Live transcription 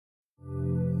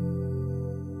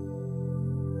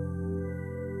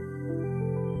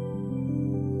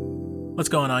What's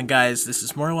going on, guys? This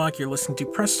is Morlock. You're listening to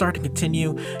Press Start to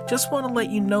Continue. Just want to let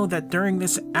you know that during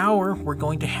this hour, we're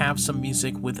going to have some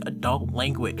music with adult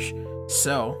language.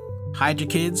 So, hide your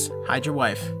kids, hide your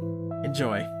wife.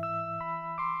 Enjoy.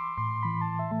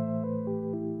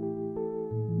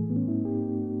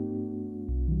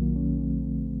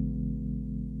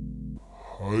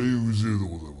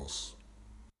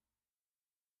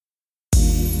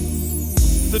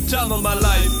 The time of my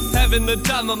life, having the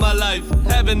time of my life,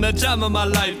 having the time of my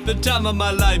life, the time of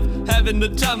my life, having the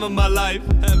time of my life,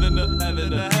 having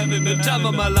the time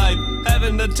of my life,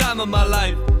 having the time of my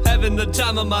life, having the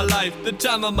time of my life, the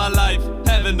time of my life,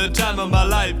 having the time of my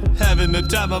life, having the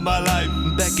time of my life.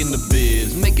 Back in the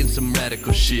biz, making some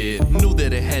radical shit. Knew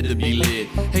that it had to be lit.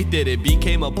 Hate that it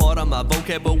became a part of my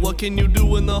vocab, but what can you do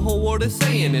when the whole world is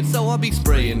saying it? So I'll be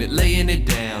spraying it, laying it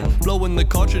down, blowing the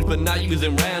cartridge but not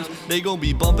using rounds. They gon'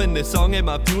 be bumping this song at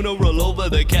my funeral over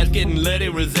the casket and let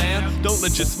it resound. Don't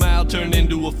let your smile turn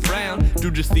into a frown. Do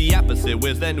just the opposite.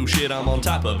 Where's that new shit? I'm on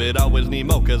top of it. Always need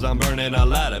more cause I'm burning a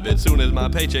lot of it. Soon as my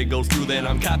paycheck goes through, then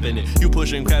I'm copping it. You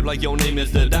pushing crap like your name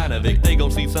is the Donovic. They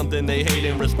gon' see something they hate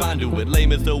and respond to it.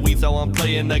 Lame as the weed, so I'm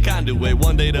playing the conduit.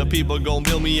 One day the people gon'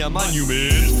 build me a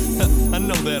monument. I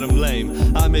know that I'm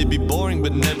lame. I may be boring,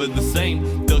 but never the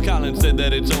same. Bill Collins said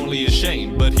that it's only a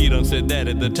shame, but he done said that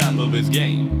at the top of his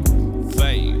game.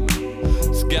 Fame.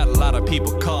 It's got a lot of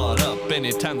people caught up.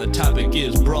 Anytime the topic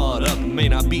is brought up, it may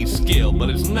not be skill, but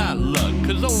it's not luck.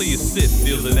 Cause only a Sith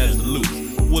feels it as the loot.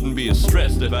 Wouldn't be as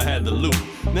stressed if I had the loot.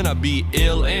 Then I'd be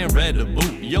ill and ready to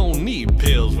boot. You don't need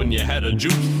pills when you had a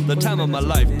juice. The time of my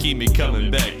life keep me coming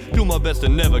back. Do my best to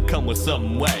never come with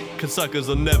something whack. Cause suckers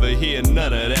will never hear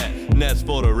none of that. And that's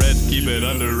for the rest, keep it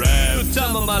under wraps. The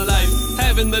time of my life,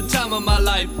 having the time of my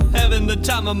life, having the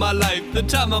time of my life, the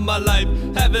time of my life,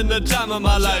 having the time of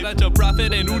my life. Shout out to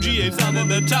Prophet and UGA, having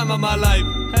the time of my life,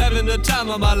 having the time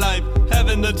of my life,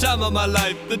 having the time of my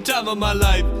life, the time of my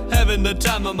life, having the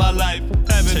time of my life,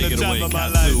 having the time of my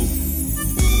life.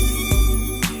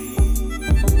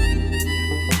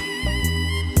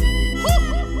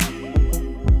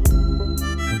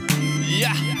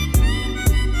 Yeah.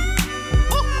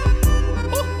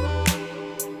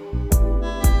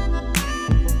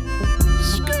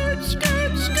 Skirt,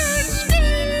 skirt, skirt, skirt.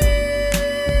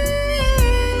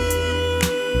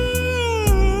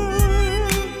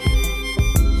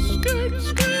 Skirt,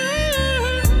 skirt.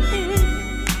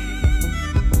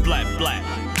 Black, black.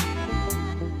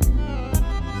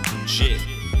 Shit.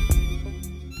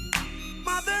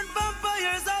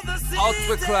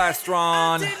 Ultra class,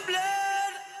 Ron.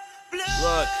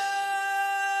 Look,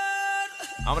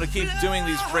 I'm gonna keep doing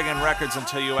these friggin' records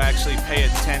until you actually pay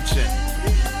attention.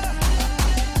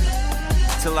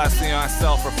 Till I see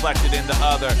myself reflected in the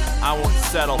other, I won't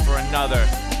settle for another.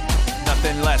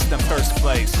 Nothing less than first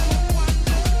place.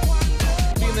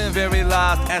 Feeling very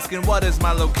lost, asking what is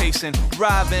my location.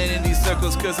 Driving in these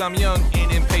circles cause I'm young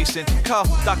and impatient. Call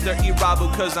Dr.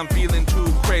 Irabu cause I'm feeling too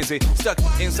crazy. Stuck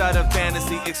inside a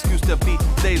fantasy, excuse to be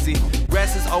lazy.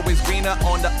 Grass is always greener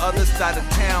on the other side of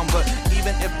town, but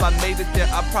even if I made it there,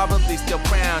 I'd probably still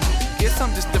frown. Guess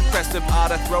I'm just depressed if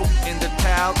I'd throw in the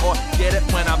towel, or get it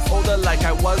when I'm older like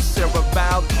I was Sarah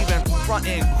Val. Even front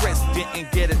and Chris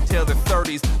didn't get it till the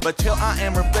 30s, but till I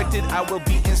am reflected, I will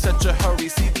be in such a hurry.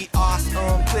 See the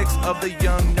awesome clicks of the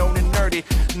young, known and nerdy.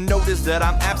 Notice that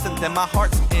I'm absent and my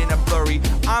heart's in a blurry.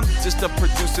 I'm just a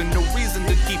producer, no reason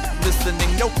to keep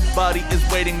listening. Nobody is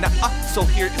waiting now, so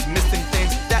here is missing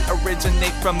things that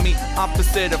originate from me,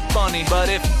 opposite of funny. But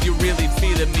if you really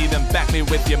feeling me, then back me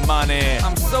with your money.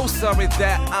 I'm so sorry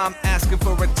that I'm asking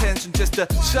for attention, just to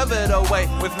shove it away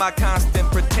with my constant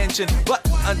pretension. But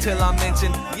until I'm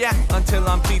mentioned, yeah, until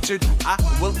I'm featured, I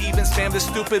will even spam the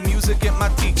stupid music at my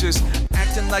teachers.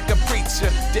 Acting like a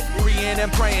preacher, decreeing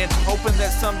and praying, hoping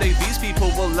that someday these people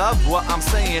will love what I'm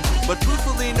saying. But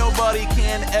truthfully, nobody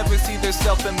can ever see their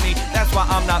self in me. That's why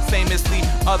I'm not famously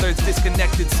others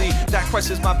disconnected. See, that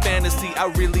crushes my fantasy. I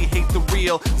really hate the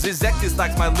real. Zizek is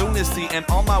like my lunacy and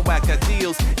all my whack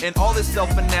ideals. And all this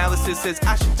self-analysis says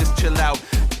I should just chill out.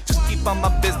 Just keep on my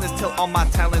business till all my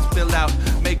talents fill out.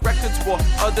 Make records for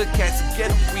other cats,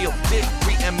 get a real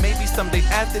degree, and maybe someday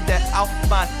after that I'll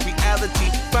find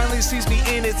reality. Finally sees me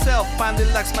in itself, finally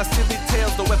likes my silly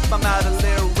tales. Though if I'm out of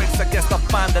lyrics, I guess I'll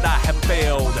find that I have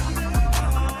failed.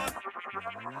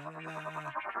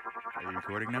 Are you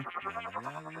recording now?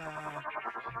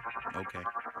 Okay.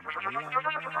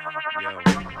 Yo.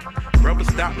 Brothers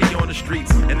stop me on the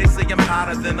streets, and they say I'm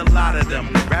hotter than a lot of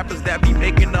them. Rappers that be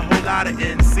making a whole lot of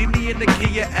ends. See me in the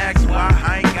Kia, ask why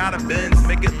I ain't got a Benz.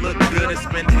 Make it look good and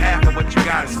spend half of what you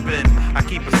gotta spend. I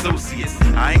keep associates,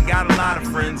 I ain't got a lot of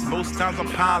friends. Most times I'm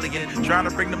polying, trying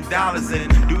to bring them dollars in.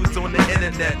 Dudes on the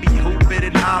internet be hooping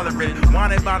and hollering,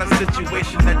 wanted about a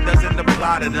situation that doesn't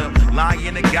apply to them.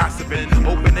 Lying and gossiping,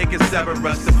 hoping they can sever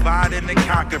us, dividing and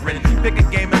conquering. Pick a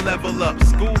game and level up,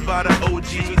 schooled by the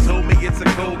OGs who told me it's a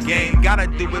cold game. Gotta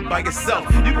do it by yourself,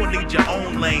 you gon' need your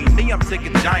own lane. Me, I'm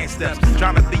taking giant steps,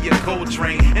 trying to be a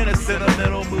Coltrane. In a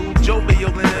sentimental mood,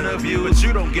 jovial in interview, but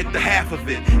you don't get the half of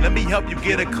it. Let me help you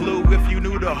get a clue. If you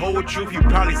knew the whole truth, you'd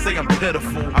probably say I'm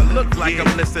pitiful. I look like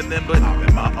I'm listening, but I'm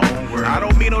in my own world. I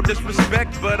don't mean no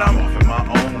disrespect, but I'm off in my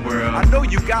own world. I know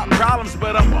you got problems,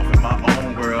 but I'm off in my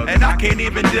own world. And I can't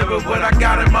even deal with what I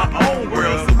got in my own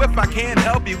world. So if I can't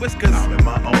help you, it's cause I'm in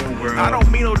my own world. I don't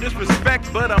mean no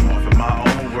disrespect, but I'm off in my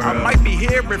own world. I might be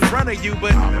here in front of you,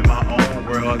 but I'm in my own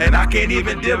world. And I can't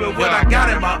even deal with what I got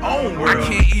in my own world. I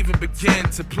can't even begin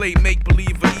to play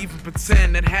make-believe or even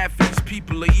pretend that half of these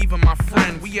people are even my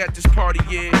friend. We at this party,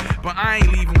 yeah, but I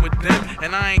ain't leaving with them,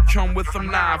 and I ain't come with them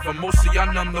neither. Most of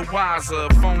y'all none the wiser.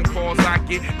 Phone calls I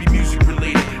get be music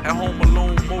related. At home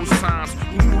alone most times.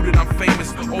 Who knew that I'm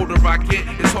famous? The older I get,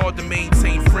 it's hard to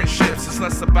maintain friendships. It's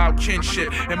less about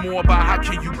kinship and more about how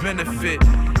can you benefit.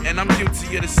 And I'm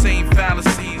guilty of the same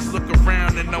fallacies. Look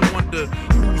around and I wonder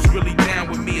who's really down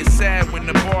with me. It's sad when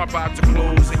the bar about to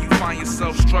close and you find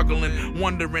yourself struggling,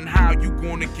 wondering how you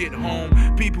gonna get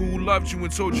home. People who loved you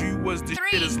and told you was the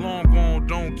shit is long gone.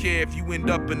 Don't care if you end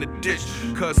up in the ditch,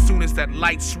 cause soon as that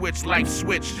light switch, life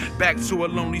switch back to a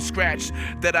lonely scratch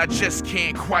that I just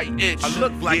can't quite itch. I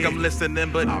look like I'm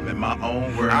listening, but I'm in my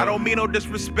own world. I don't mean no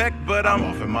disrespect, but I'm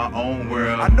off in my own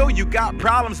world. I know you got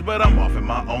problems, but I'm off in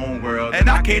my own world. And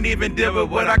I can't even deal with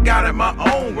what I got in my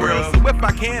own world. So if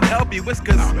I can't help you, it's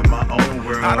cause I'm in my own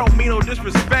world. I don't mean no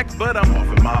disrespect, but I'm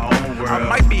off in my own world. I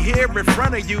might be here in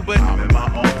front of you, but I'm in my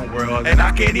own world. And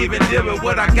I can't even deal with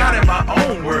what I got in my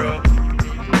own world.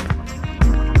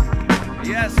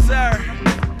 Yes, sir.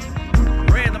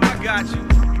 Random, I got you.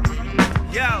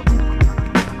 Yo.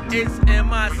 It's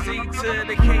M-I-C to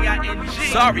the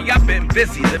K-I-N-G. Sorry, I've been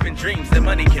busy living dreams that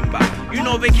money can buy. You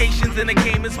know vacations in the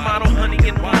Cayman's model, honey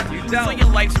and wine. You don't. So your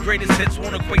life's greatest hits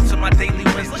won't equate to my daily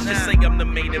wins. Let's just say I'm the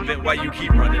main event while you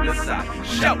keep running aside.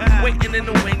 Show, waiting in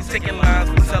the wings, taking lines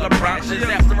for teleprompters.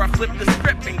 After I flip the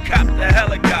script and cop the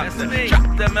helicopter.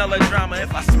 Drop the melodrama,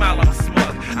 if I smile I'm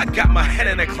smug. I got my head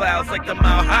in the clouds like the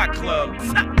Mile High Club.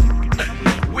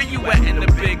 Where you at in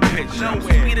the big picture?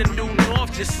 We the new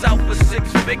north, just south of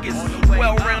 6 figures.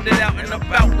 Well rounded out and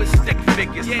about with stick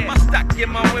figures. My stock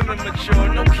and my women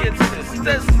mature, no kids,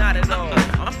 sisters, not at all.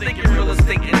 I'm thinking real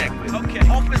estate and equity. Okay.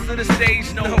 Office of the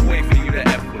stage, no way for you to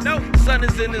F with. No. Son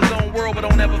is in his own world, but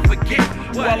don't ever forget.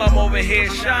 While I'm over here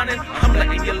shining, I'm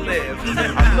letting you live.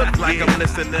 I look like I'm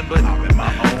listening, but I'm in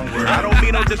my own world. I don't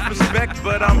mean no disrespect,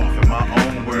 but I'm off in my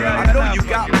own world. I know you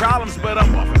got problems, but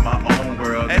I'm off in my own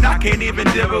world. And I can't even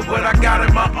deal with what I got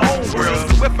in my own world.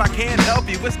 So if I can't help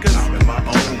you, it's cause I'm in my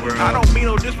own world. I don't mean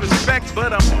no disrespect,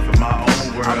 but I'm off in my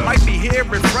own world. I might be here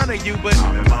in front of you, but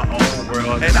I'm in my own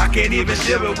world. And I can't even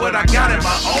deal with what I got in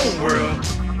my own world.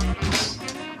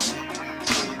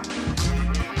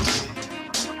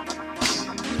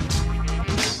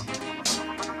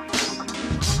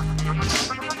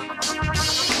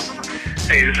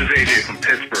 Hey, this is AJ from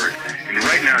Pittsburgh, and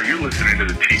right now you're listening to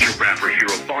the Teacher Rapper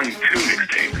Hero Volume 2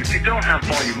 mixtape. If you don't have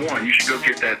Volume 1, you should go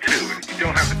get that too. And if you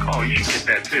don't have the call, you should get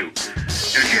that too.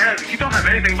 And if you don't have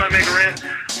anything by Mega Ran,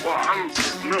 well, I'm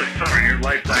really sorry. Your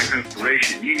life lacks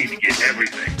inspiration. You need to get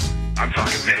everything. I'm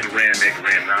talking Mega Ran 9,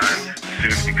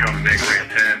 soon to become Mega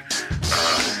Ran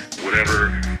 10,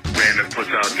 whatever Random puts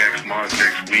out next month,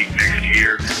 next week, next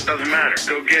year. Doesn't matter.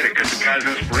 Go get it, because the guy's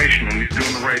inspirational and he's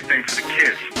doing the right thing for the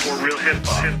kids. For real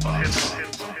hip-hop.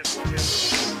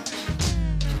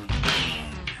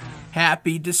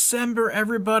 Happy December,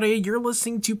 everybody. You're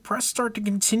listening to Press Start to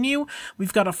Continue.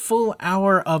 We've got a full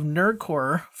hour of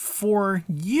nerdcore for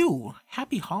you.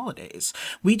 Happy holidays.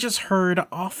 We just heard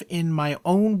Off in My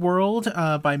Own World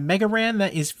by Mega Ran,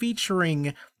 that is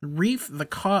featuring Reef,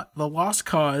 the Lost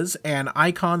Cause, and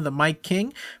Icon, the Mike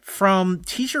King, from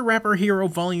Teacher Rapper Hero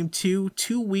Volume 2,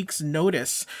 2 Weeks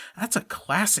Notice. That's a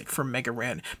classic from Mega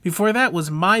Ran. Before that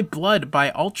was My Blood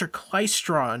by Ultra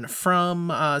Klystron from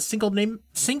Single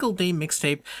Day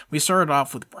Mixtape. We started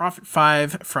off with Prophet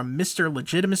 5 from Mr.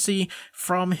 Legitimacy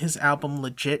from his album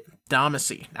Legit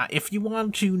Domacy. Now, if you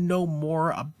want to know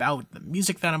more about the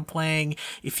music that I'm playing,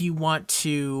 if you want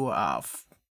to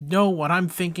know what I'm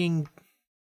thinking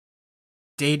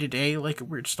day to day like a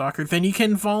weird stalker, then you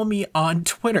can follow me on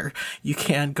Twitter. You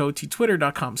can go to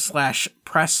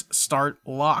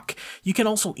twitter.com/pressstartlock. You can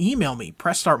also email me,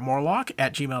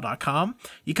 pressstartmorlock@gmail.com.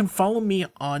 You can follow me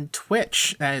on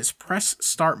Twitch as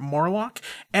pressstartmorlock.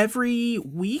 Every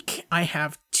week I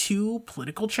have 2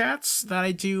 political chats that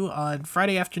I do on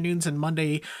Friday afternoons and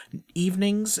Monday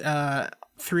evenings,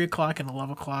 3 o'clock and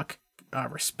 11 o'clock.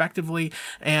 Respectively,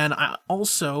 and I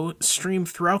also stream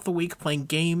throughout the week playing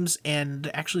games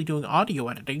and actually doing audio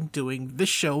editing, doing this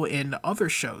show and other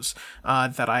shows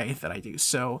that I do.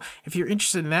 So if you're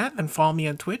interested in that, then follow me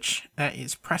on Twitch. That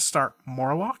is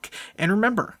pressstartmorlock. And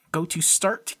remember, go to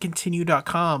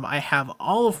starttocontinue.com. I have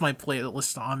all of my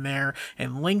playlists on there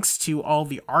and links to all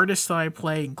the artists that I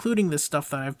play, including the stuff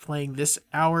that I'm playing this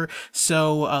hour.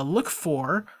 So look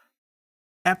for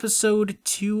episode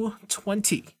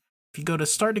 220. If you go to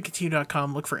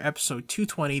starttocontinue.com, look for episode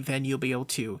 220, then you'll be able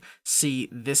to see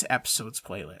this episode's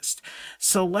playlist.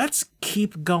 So let's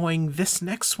keep going. This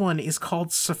next one is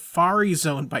called Safari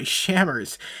Zone by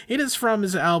Shammers. It is from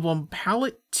his album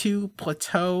Palette to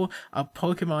Plateau, a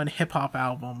Pokemon hip-hop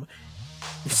album.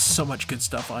 There's so much good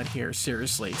stuff on here,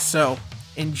 seriously. So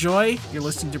enjoy. You're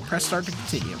listening to Press Start to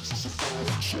Continue.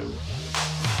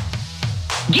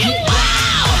 Get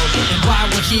wild! And while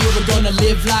we're here, we're gonna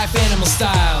live life animal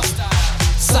style.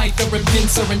 Scyther and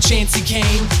Pinsir and Chansey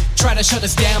came, try to shut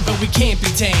us down, but we can't be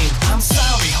tamed. I'm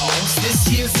sorry, Holmes, this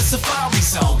here's the Safari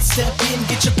Zone. Step in,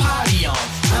 get your party on.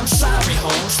 I'm sorry,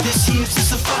 Holmes, this here's the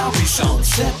Safari Zone.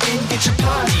 Step in, get your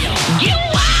party on. Get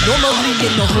wild! Normally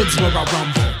in the hoods where I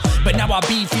rumble, but now I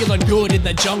be feeling good in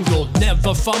the jungle.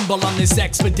 Never fumble on this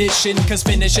expedition, cause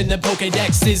finishing the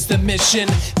Pokédex is the mission.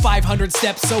 500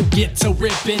 steps, so get to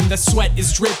ripping. The sweat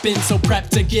is dripping, so prep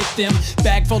to get them.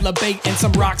 Bag full of bait and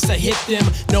some rocks to hit them.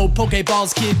 No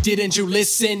Pokeballs, kid, didn't you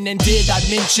listen? And did I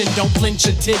mention, don't flinch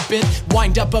a tidbit.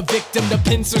 Wind up a victim, the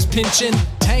pincers pinching.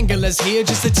 Tangler's here,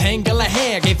 just a tangle of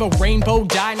hair. Gave a rainbow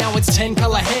dye, now it's 10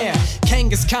 color hair.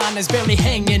 Kangaskhan is barely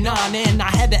hanging on, and I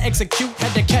had to execute,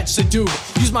 had to catch the dude.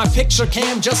 Use my picture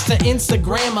cam just to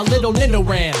Instagram a little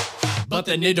Nidoran, but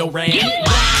the Nidoran.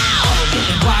 Wow!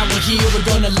 And while we're here, we're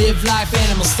gonna live life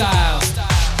animal style.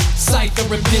 Scyther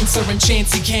and Pinsir and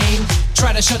Chansey came,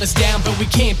 try to shut us down, but we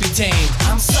can't be tamed.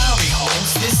 I'm sorry,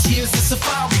 Holmes, this here's the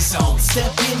Safari Zone.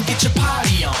 Step in, get your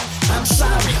party on. I'm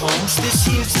sorry, Holmes, this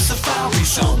here's the Safari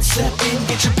Zone. Step in,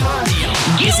 get your party on.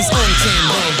 This is untamed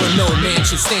land where no man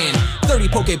should stand. 30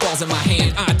 Pokeballs in my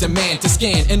hand, I demand to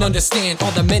scan and understand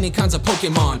all the many kinds of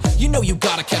Pokemon. You know you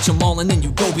gotta catch them all and then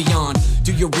you go beyond.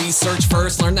 Do your research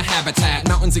first, learn the habitat.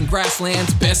 Mountains and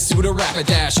grasslands, best suit a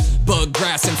Rapidash. Bug,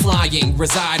 grass, and flying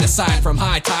reside aside from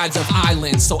high tides of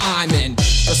islands. So I'm in the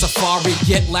safari,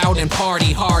 get loud and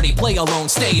party hardy. Play alone,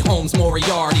 stay home's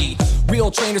Moriarty.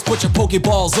 Real trainers, put your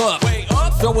Pokeballs up.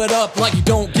 Throw it up like you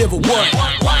don't give a what.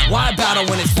 Why battle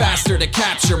when it's faster to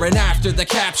capture? And after the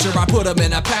capture, I put them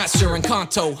in a pasture in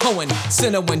Kanto, Hoenn,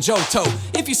 Sinnoh, and Johto.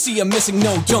 If you see a missing,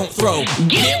 no, don't throw.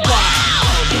 Get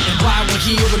wild! And while we're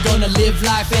here, we're gonna live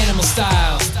life animal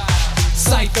style.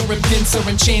 Scyther and Pinsir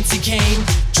and Chansey came,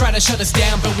 try to shut us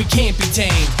down, but we can't be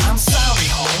tamed. I'm sorry,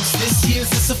 Holmes, this here's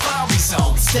the Safari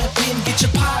Zone. Step in, get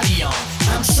your party on.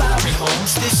 I'm sorry,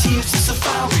 Holmes, this here's the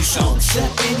Safari Zone.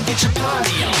 Step in, get your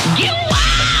party on. Get wild!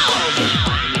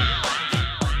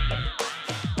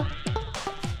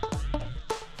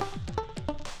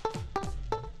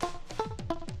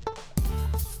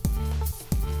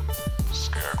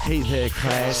 Hey there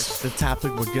class, the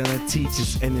topic we're gonna teach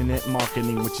is internet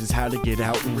marketing, which is how to get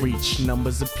out and reach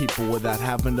numbers of people without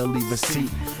having to leave a seat.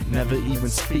 Never even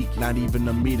speak, not even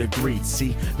a meet or greet.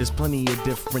 See, there's plenty of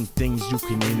different things you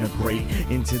can integrate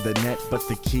into the net, but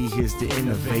the key is to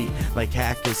innovate. Like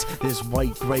hackers, there's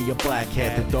white, gray, or black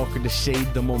hat. The darker the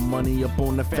shade, the more money up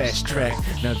on the fast track.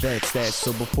 Now that's that,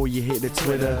 so before you hit the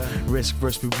Twitter, risk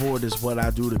versus reward is what I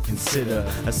do to consider.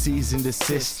 A cease and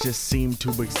desist just seem to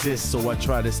exist, so I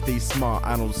try to stay smart,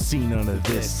 I don't see none of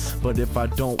this. But if I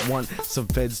don't want some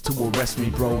feds to arrest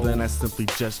me, bro, then I simply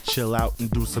just chill out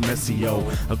and do some SEO.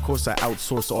 Of course I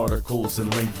outsource articles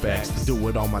and link backs. To do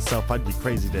it all myself, I'd be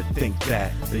crazy to think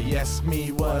that. They ask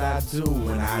me what I do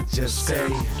and I just say,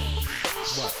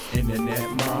 what? Internet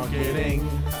marketing.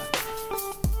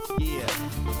 Yeah,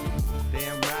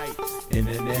 damn right.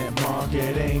 Internet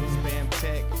marketing. Spam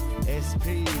tech,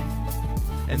 SP.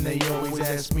 And they always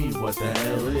ask me what the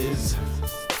hell is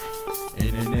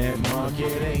internet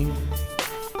marketing.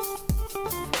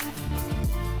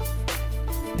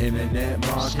 Internet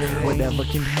marketing, whatever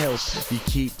can help you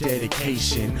keep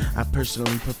dedication. I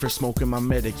personally prefer smoking my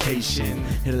medication.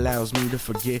 It allows me to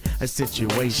forget a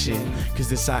situation, cause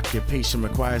this occupation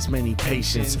requires many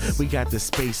patience. We got the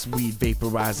space weed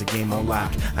vaporizer game on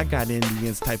lock. I got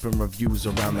Indians typing reviews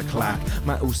around the clock.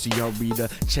 My OCR reader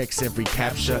checks every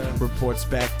capture, reports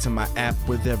back to my app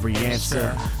with every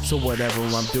answer. So whatever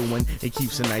I'm doing, it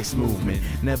keeps a nice movement.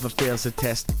 Never fails a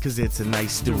test, cause it's a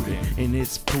nice student. And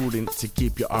it's prudent to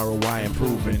keep your ROI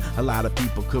improving. A lot of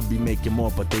people could be making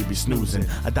more, but they be snoozing.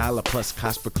 $1 plus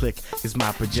cost per click is my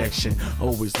projection.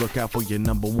 Always look out for your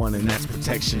number one, and that's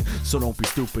protection. So don't be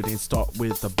stupid and start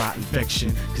with a bot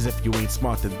infection, cause if you ain't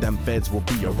smart, then them feds will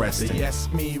be arrested. They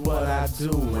ask me what I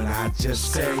do, and I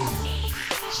just say,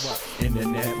 what?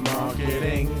 Internet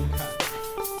marketing.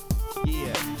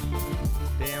 Yeah,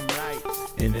 damn right.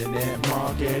 Internet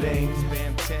marketing,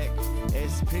 spam tech,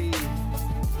 SP.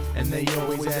 And they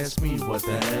always ask me what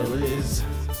the hell is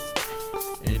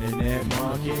internet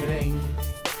marketing.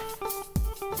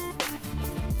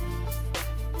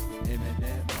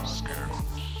 Internet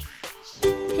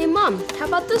marketing. Hey Mom, how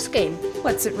about this game?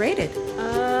 What's it rated?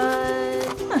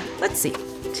 Let's see.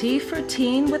 T for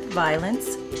teen with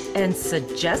violence and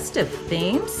suggestive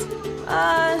themes?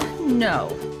 No.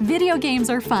 Video games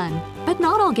are fun, but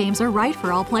not all games are right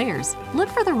for all players. Look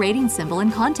for the rating symbol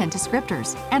in content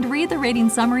descriptors and read the rating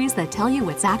summaries that tell you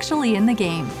what's actually in the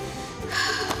game.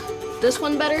 This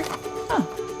one better?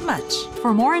 Much.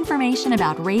 For more information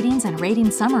about ratings and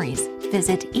rating summaries,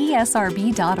 visit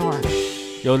esrb.org.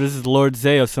 Yo, this is Lord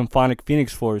Zay of Symphonic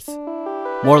Phoenix Force.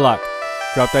 Morlock,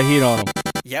 drop that heat on him.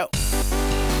 Yo.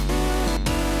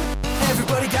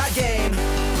 Everybody got game.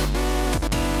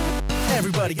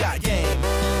 Everybody got game.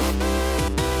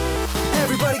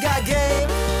 Everybody got game.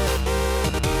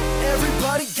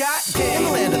 Everybody got game. In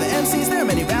the land of the MCs, there are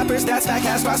many rappers that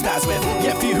Smackcast cross paths with.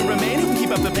 Yet few who remain who can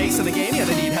keep up the pace of the game. Yeah,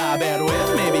 they need high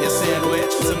bandwidth. Maybe a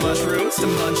sandwich, some mushrooms to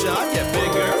munch on. Get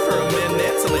bigger for a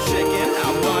minute till the chicken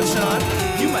out bunch on.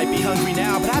 You might be hungry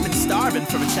now, but I've been starving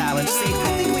for a challenge. See,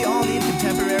 I think we all need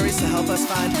contemporaries to help us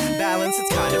find balance.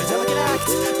 It's kind of a delicate act,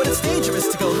 but it's dangerous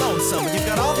to go lonesome when you've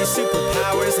got all these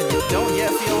superpowers and you don't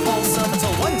yet feel wholesome.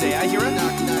 Until one day I hear a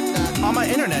knock, knock, knock on my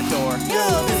internet door.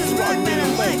 Yo, this is Rockman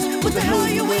and Lynch. What the hell are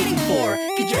you waiting for?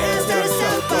 Get your ass down to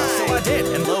South by. So I did,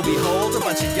 and lo behold, a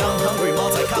bunch of young, hungry,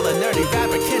 multicolored, nerdy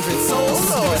rapper kindred souls.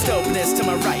 There was dopeness to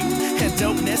my right and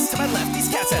dopeness to my left. These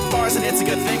cats had bars, and it's a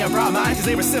good thing I brought mine, cause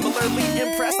they were similarly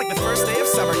impressed like the first day of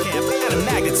summer camp at a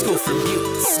magnet school for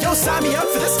mutants. Yo, sign me up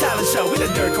for this talent show. We the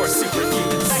Nerdcore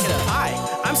Superhumans. Back it up. Hi,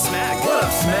 I'm Smack. What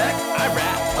up, Smack? I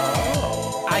rap.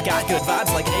 Oh. I got good vibes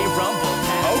like a rumble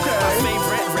pack. Okay. My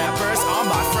favorite rappers are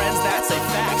my friends, that's a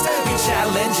fact. We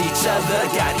challenge each other,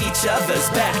 got each other's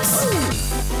backs.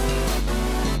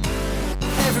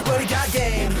 Everybody got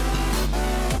game.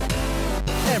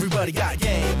 Everybody got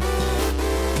game.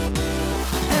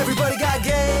 Everybody got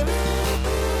game.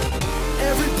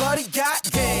 Everybody got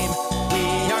game.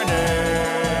 We are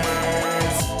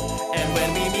nerds, and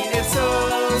when we meet it's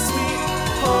so sweet.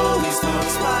 Holy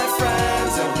smokes, my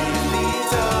friends are really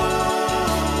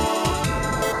dope.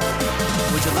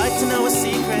 Would you like to know a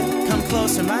secret? Come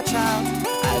closer, my child.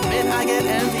 I admit I get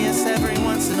envious every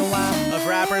once in a while of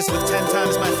rappers with 10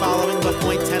 times my following but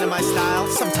 0.10 of my style.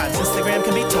 Sometimes Instagram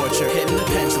can be torture, hitting the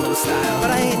pendulum style.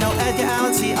 But I ain't no Edgar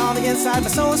Allan, see on the inside, my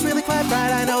soul is really quite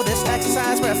bright. I know this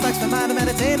exercise where I flex my mind and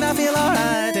meditate and I feel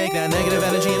alright. Take that negative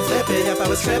energy and flip it. Yep, I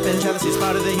was tripping, jealousy's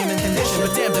part of the human condition.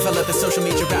 But damned if I let the social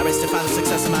media rat race to find the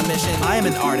success of my mission. I am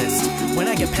an artist. When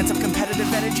I get pent up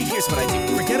competitive energy, here's what I do.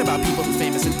 Forget about people who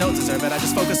famous and don't deserve it. I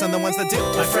just focus on the ones that do.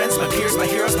 My friends, my peers, my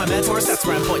heroes, my mentors, that's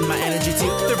where I'm pointing my energy to.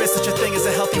 There is such a thing as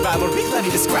a healthy rivalry. Let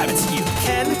me describe it to you.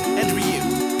 Ken and Ryu,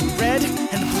 red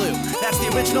and blue. That's the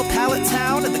original palette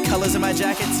town, and the colors of my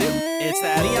jacket too. It's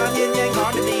that neon yin yang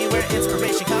harmony where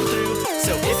inspiration comes through.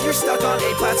 So if you're stuck on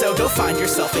a plateau, go find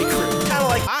yourself a crew. Kinda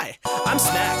like, hi, I'm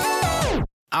Smack.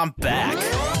 I'm back.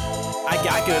 I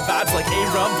got good vibes like a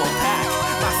rumble pack.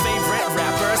 My favorite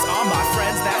rappers are my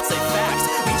friends, that's a fact.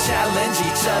 We challenge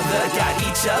each other, got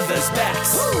each other's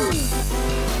backs.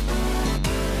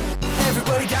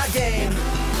 Everybody got game.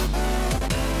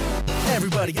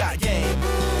 Everybody got game.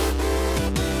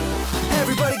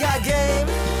 Everybody got game.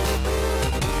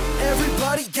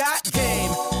 Everybody got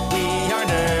game. We are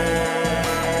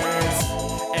nerds,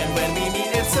 and when we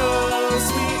meet it's so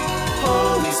sweet.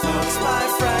 Holy smokes, my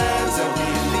friends are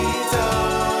really dope.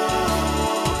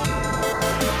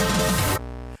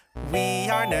 We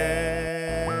are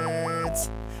nerds,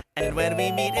 and when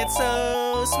we meet it's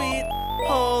so sweet.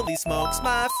 Holy smokes,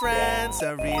 my friends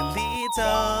are really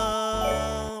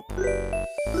dope.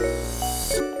 Ein's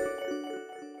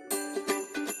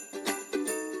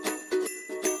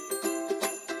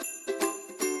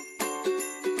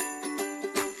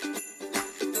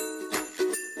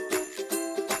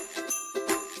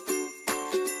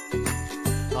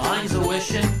a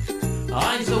wishin',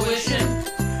 Ein's a wishin',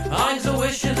 Ein's a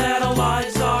wishin' that our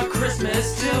lives are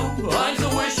Christmas too. Ein's a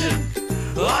wishin',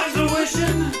 Ein's a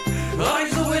wishin',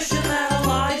 Ein's a wishin' that our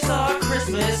lives are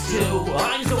Christmas too.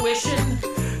 Ein's a wishin',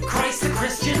 Christ the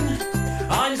Christian.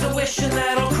 Ein's a wishin'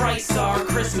 that all Christ are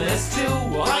Christmas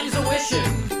too. Ein's a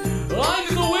wishin',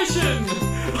 Ein's a wishin',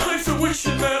 Ein's a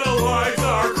wishin' that our lives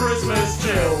are Christmas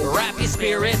too. Wrap your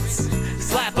spirits,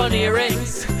 slap on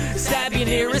earrings, stab your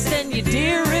nearest and your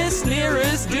dearest,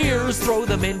 nearest dears. Throw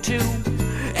them into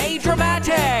a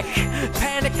dramatic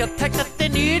panic attack that they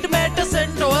need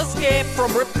medicine to escape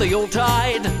from. Rip the old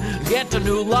tide, get a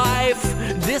new life,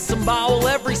 disembowel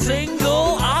every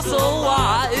single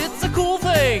ocelot. It's a cool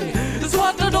thing, it's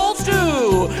what adults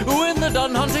do when they're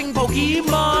done hunting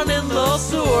Pokemon in the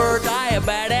sewer.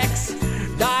 Diabetics,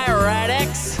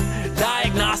 diuretics,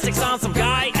 diagnostics on some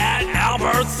guy at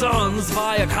Albertsons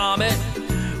via comet.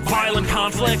 Violent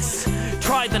conflicts,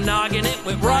 tried the noggin, it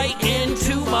went right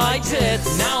into my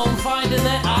tits. Now I'm finding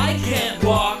that I can't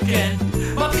walk and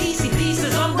my PC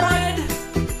pieces on bread.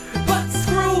 But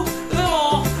screw them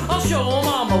all, I'll show them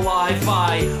I'm alive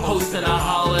by hosting a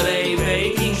holiday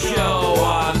baking show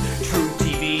on True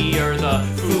TV or the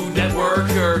Food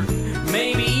Network or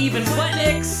maybe even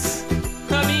Flitnix.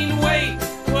 I mean, wait,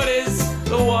 what is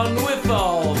the one with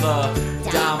all the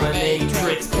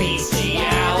dominatrix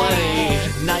bestiality?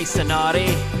 Nice and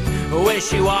naughty,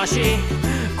 wishy-washy,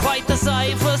 quite the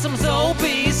sight for some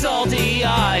soapy, salty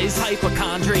eyes.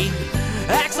 Hypochondry,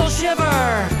 Axel shiver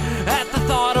at the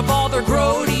thought of all their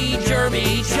grody,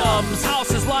 germy chums.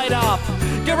 Houses light up,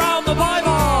 get round the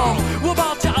Bible. We're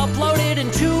about to upload it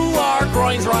into our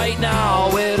groins right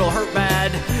now. It'll hurt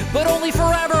bad, but only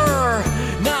forever.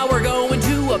 Now we're going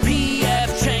to a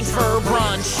P.F. Chang's for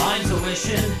brunch. Ein's a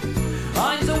wishin',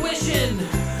 Ein's a wishin',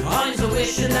 Ein's a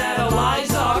wishin' that our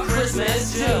lives are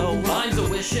Christmas too. Ein's a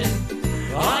wishin',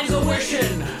 Ein's a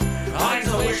wishin', Ein's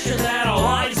a wishin' that our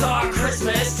lives are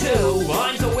Christmas too.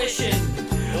 Ein's a wishin',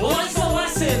 life's a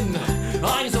lesson.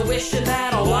 Ein's a wishin'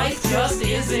 that our life just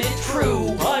isn't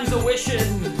true. Ein's a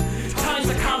wishin', time's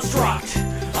a construct.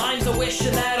 Ein's a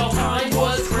wishin' that all time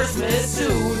was Christmas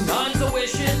soon. Ein's a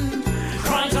wishin',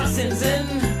 crimes are sins in.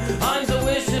 Ein's a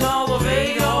wishin' all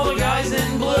evade all the guys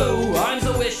in blue. Ein's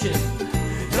a wishin',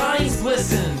 dying's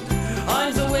listen.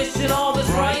 I'm a wishing all that's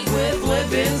right with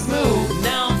living's move.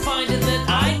 Now I'm finding that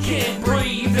I can't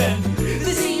breathe and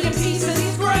this eating pieces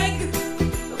he's Greg.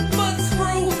 But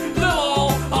screw them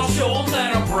all, I'll show them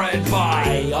that I'm bred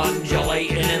by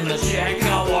undulating in the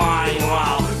checkout line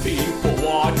while people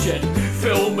watch and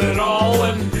film it all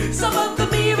and some of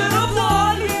them even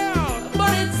applaud.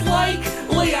 But it's like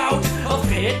layout of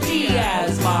Pit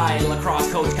Diaz. My lacrosse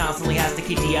coach constantly has to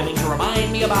keep DMing to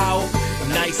remind me about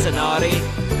nice and naughty,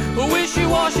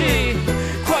 wishy-washy,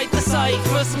 quite the sight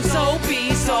for some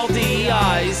soapy, salty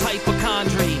eyes.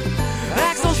 Hypochondry,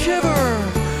 Axel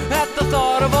shiver at the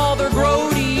thought of all their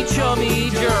grody, chummy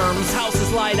germs.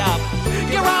 Houses light up,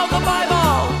 get round the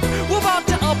Bible. We're about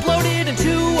to upload it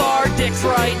into our dicks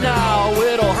right now.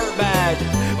 It'll hurt bad,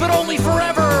 but only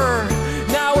forever.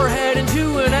 Now we're heading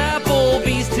to an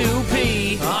Applebee's to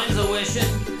pee. Ein's a wishin',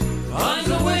 Ein's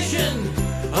a wishin',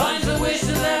 Ein's a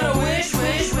wishin' that I wish,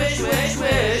 wish, wish, wish,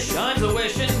 wish. Ein's a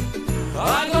wishin',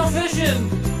 I go fishing.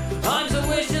 Ein's a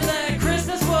wishin' that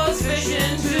Christmas was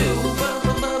fishing too.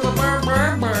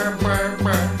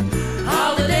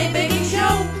 Holiday baking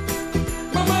show.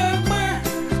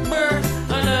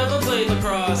 I never played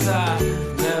lacrosse. I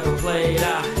never played it.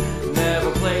 I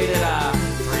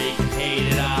freaking hate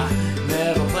it. I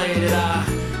never played it. I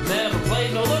never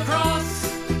played no lacrosse.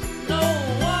 No,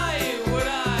 why would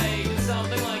I do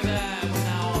something like that when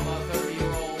now I'm a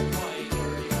 30-year-old white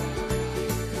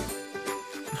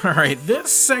 30-year-old? Alright,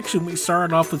 this section we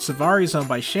started off with Savari Zone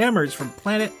by Shammers from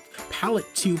Palette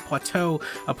to Plateau,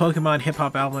 a Pokemon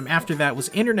hip-hop album. After that was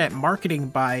Internet Marketing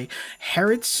by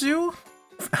Haritsu.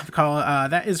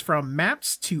 That is from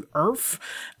Maps to Earth.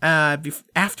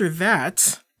 After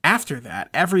that,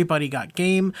 Everybody Got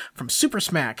Game from Super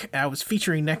Smack. I was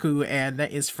featuring Neku, and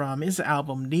that is from his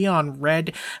album Neon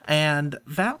Red. And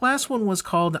that last one was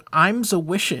called I'm's a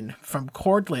Wishin' from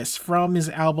Cordless from his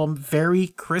album Very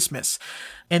Christmas.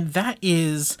 And that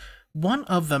is one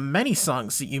of the many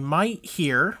songs that you might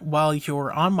hear while you're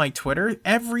on my Twitter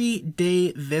every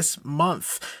day this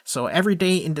month. So every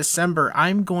day in December,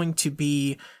 I'm going to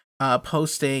be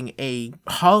posting a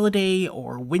holiday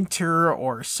or winter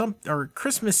or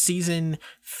Christmas season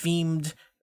themed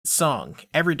song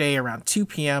every day around 2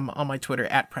 p.m. on my Twitter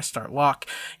at PressStartLock.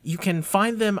 You can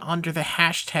find them under the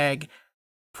hashtag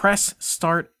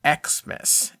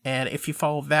PressStartXmas. And if you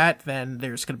follow that, then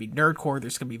there's going to be nerdcore,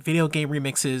 there's going to be video game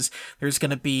remixes, there's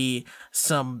going to be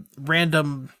some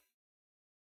random,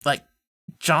 like,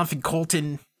 Jonathan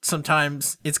Colton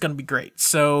sometimes. It's going to be great.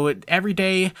 So every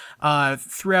day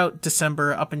throughout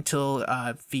December up until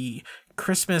the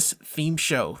Christmas theme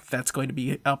show that's going to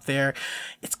be up there,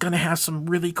 it's going to have some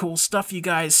really cool stuff, you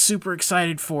guys. Super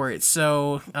excited for it.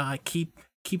 So keep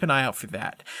an eye out for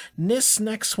that. This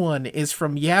next one is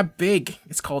from Yeah Big.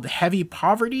 It's called Heavy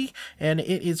Poverty, and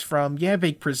it is from Yeah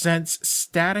Big Presents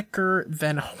Staticer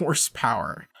Than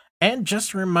Horsepower. And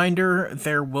just a reminder,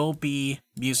 there will be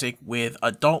music with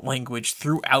adult language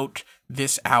throughout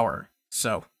this hour.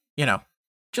 So,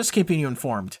 just keeping you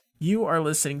informed. You are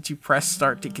listening to Press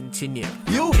Start to Continue.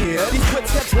 You hear these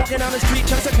footsteps walking on the street,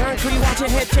 chunks of concrete, watch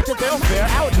your head check the thoroughfare.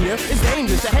 Out here, it's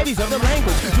dangerous, the heavies of the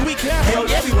language. Do we care? Hell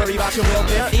yeah, we worry about your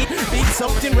welfare. Eat, beat,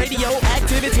 soaked in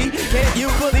radioactivity. Can't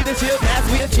you believe the chill pass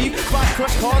we achieve? Spot,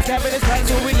 crush, cars, cabinets, cracks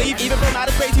when we leave. Even from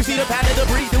outer space, you see the pattern of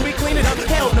debris. Do we clean it up?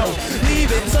 Hell no. Leave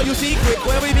it, so you secret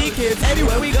where we be, kids.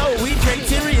 Everywhere we go, we trade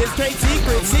serious, trade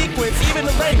secrets, sequence. Even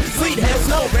the rain, sleet, hell,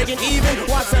 snow, breaking even.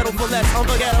 Why settle for less?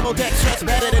 Unforgettable debt, stress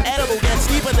better than edible, gets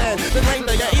deeper than the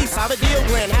length of your east side of deal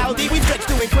grand. How deep we stretch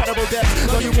to incredible depths,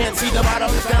 though you can't see the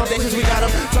bottom. Foundations we got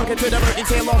them, sunk into the murky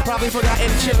tail off, probably forgotten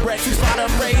shipwrecks. You spot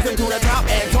them, raise them to the top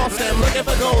and toss them, looking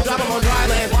for gold, drop them on dry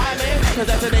land. Why, man? Cause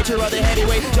that's the nature of the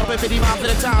heavyweight, jumping 50 miles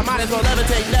at a time, might as well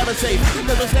levitate, never safe.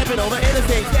 Cause we're stepping over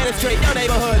interstate, penetrate your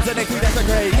neighborhoods, and they think that's a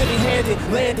grade. Heavy-handed,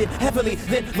 landed, heavily,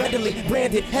 then readily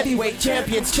branded. Heavyweight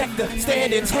champions, check the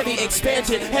standards. Heavy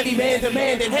expansion, heavy man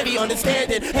demanding, heavy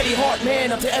understanding. Heavy heart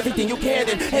man up to everything you can.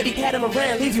 Heavy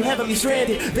catamaran leaves you heavily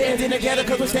stranded. Banding together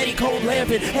cause we're steady cold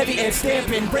lamping. Heavy and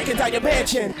stamping, breaking down your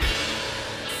mansion.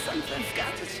 Something's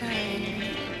got to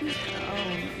change. Oh,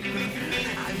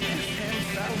 I miss him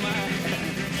so much.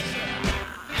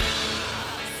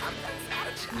 Something's got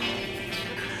to change.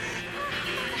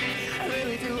 I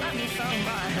really do love you so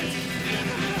much.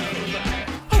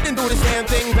 Do this damn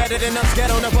thing better than us,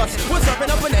 get on the bus. What's up and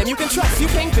up and them you can trust.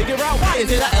 You can't figure out why is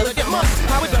it an elegant must.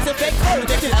 How it doesn't fake fur,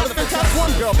 rejected elephant tough.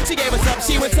 One girl, she gave us up,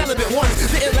 she went celibate once.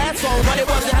 Didn't last long, but it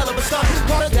was a hell of a stunt.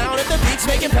 Caught her down at the beach,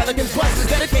 making pelicans bust.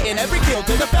 Dedicating every kill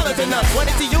to the fellas and us.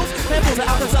 What did she use? Handfuls of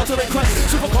Alka-Seltzer and crust.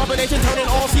 Super combination, turning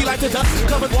all sea like to dust.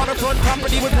 Covered waterfront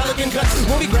property with pelican guts.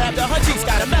 When we grabbed her, her cheeks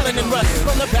got a melanin rust.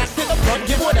 From the back to the front,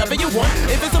 give whatever you want.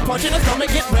 If it's a punch in the stomach,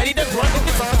 get ready to grunt. If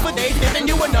it's on for days, giving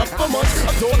you enough for months.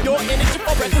 Absorb your energy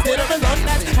for breakfast, dinner, and lunch.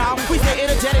 That's how we stay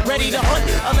energetic, ready to hunt.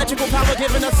 Electrical power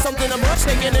giving us something to munch.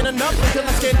 Taking in enough until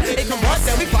our skin it combusts.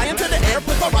 Then we fly into the air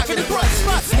with a rocket and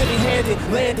thrust. Heavy-handed,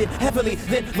 landed, heavily,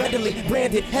 then readily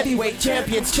branded. Heavyweight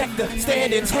champions, check the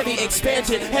standards. Heavy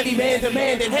expansion, heavy man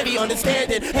demanding, heavy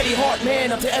understanding. Heavy heart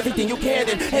man up to everything you can.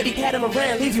 And heavy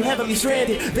catamaran leaves you heavily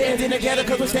stranded. Banding together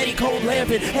cause we're steady cold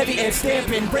lamping. Heavy and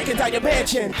stamping, breaking down your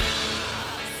mansion.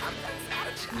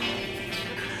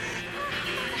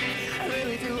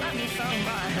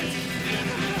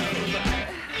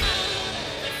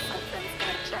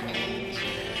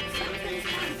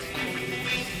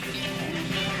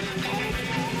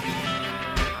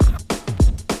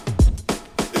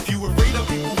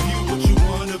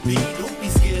 Don't be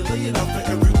scared, lay it out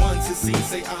for everyone to see.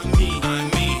 Say I'm me, I'm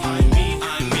me, I'm me,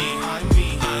 I'm me, I'm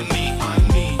me, I'm me, I'm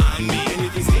me, I'm me. And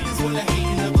if these haters wanna hate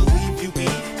you, never leave you be.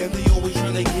 And they always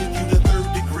tryna give you the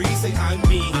third degree. Say I'm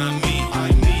me, I'm me,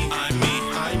 I'm me, I'm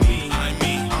me, I'm me, I'm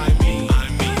me, I'm me,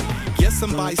 I'm me. Yes,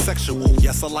 I'm bisexual.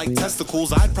 Yes, I like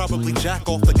testicles. I'd probably jack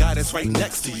off the guy that's right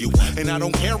next to you. And I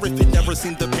don't care if it never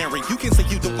seemed apparent. You can say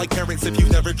you don't like carrots if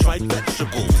you've never tried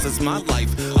vegetables. It's my life.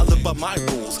 I live by my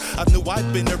rules. I knew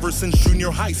I've been ever since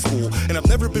junior high school. And I've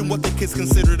never been what the kids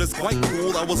considered as quite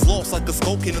cool. I was lost like a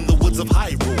skulking in the woods of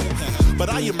Hyrule. But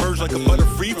I emerged like a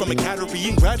butterfree from a caterpie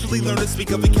and gradually learned to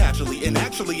speak of it casually. And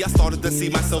actually I started to see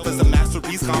myself as a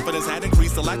masterpiece. Confidence had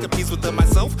increased, a lack of peace within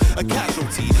myself, a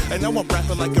casualty. And now I'm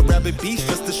rapping like a rabid beast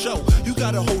just to show. You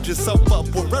gotta hold yourself up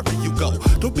wherever you go.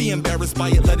 Don't be embarrassed by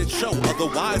it, let it show.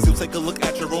 Otherwise you'll take a look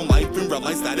at your own life and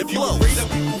realize that if you're afraid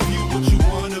of people view what you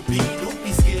wanna be, don't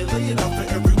be scared, lay it out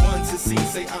for everyone to see.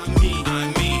 Say I'm me,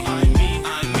 I'm me, I'm me,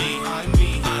 I'm me, I'm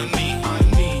me, I'm me,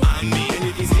 I'm me, I'm me. And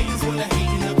if these haters wanna hate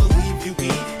you, never leave you be.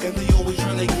 And they always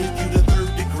tryna give you the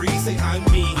third degree. Say I'm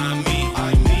me, I'm me,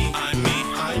 I'm me, I'm me,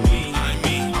 I'm me, I'm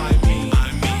me, I'm me,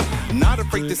 I'm me. Not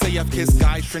afraid to say I've kissed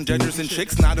guys boyfriend, judges, and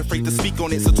chicks. Not afraid to speak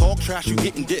on it, so talk trash, you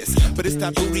getting dissed. But it's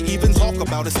taboo to even talk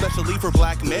about, especially for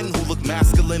black men who look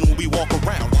masculine when we walk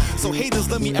around. So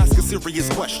haters, let me ask a serious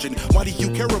question. Why do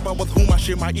you care about with whom I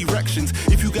share my erections?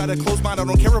 If you got a closed mind, I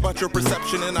don't care about your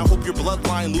perception, and I hope your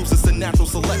bloodline loses to natural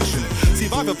selection. See,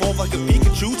 if I've evolved like a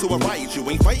Pikachu to a Raichu,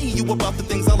 ain't fighting you about the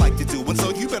things I like to do, and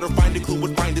so you better find a clue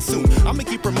and find it soon. I'ma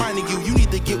keep reminding you, you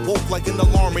need to get woke like an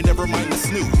alarm and never mind the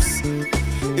snooze.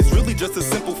 It's really just a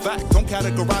simple fact. Don't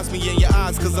categorize me in your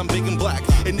eyes, cause I'm big and black.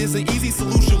 And there's an easy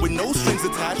solution with no strings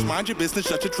attached. Mind your business,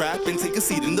 shut your trap, and take a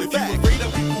seat in the back. If you're afraid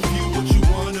of people view what you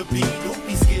wanna be, don't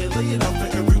be scared, lay it out for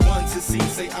everyone to see.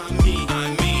 Say I'm me,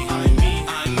 I'm me, I'm me,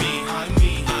 I'm me, I'm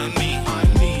me, I'm me,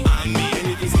 I'm me, I'm me. And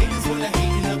if these haters wanna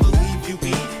hate you, never leave you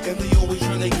be, and they always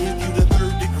tryna give you the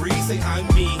third degree. Say I'm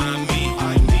me, I'm me,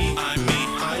 I'm me, I'm me,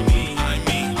 I'm me, I'm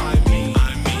me, I'm me,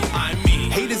 I'm me, I'm me.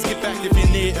 Haters, get back if you're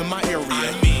near in my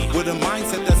area. With a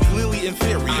mindset that's clearly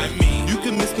inferior. You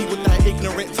can miss me with that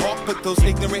ignorant talk, put those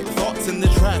ignorant thoughts in the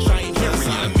trash, I ain't hearing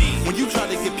you. When you try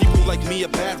to give people like me a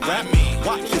bad rap,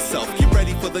 watch yourself, get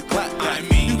ready for the clap back.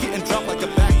 You getting dropped like a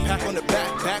backpack on a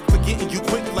backpack, forgetting you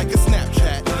quick like a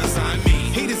Snapchat.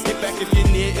 Haters, get back if you're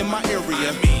near in my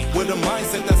area. With a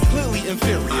mindset that's clearly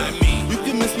inferior. You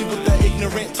can miss me with that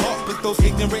ignorant talk, put those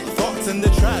ignorant thoughts in the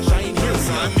trash, I ain't hearing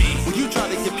you. When you try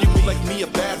to give people like me a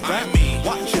bad rap,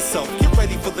 watch yourself, get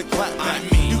ready for the clap back.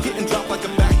 You getting dropped like a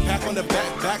backpack on a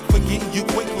backpack, forgetting you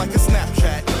quick like a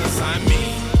Snapchat. I'm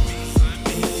me.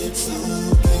 It's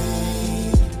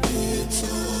okay, it's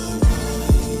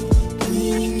alright.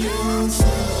 Bring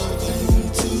yourself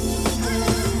into the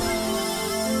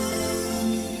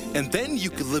light. And then you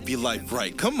can live your life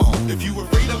right. Come on. If you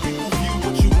afraid of people view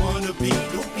what you wanna be,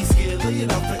 don't be scared, lay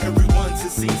it out for everyone to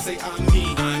see. Say I'm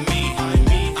me, I'm me, I'm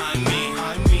me, I'm me,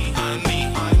 I'm me, I'm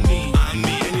me, I'm me, I'm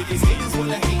me. And if these haters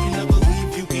wanna hate you, never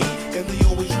leave you be, and they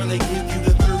always tryna give you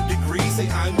the third degree. Say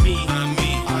I'm me, I'm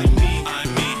me, I'm me, I'm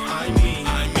me, I'm me,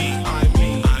 I'm me, I'm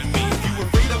me, I'm me. If you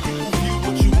afraid of people view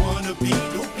what you wanna be,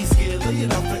 don't be scared, lay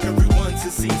it out for everyone to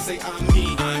see. Say I'm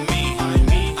me, I'm me, I'm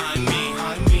me, I'm me,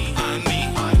 I'm me, I'm me,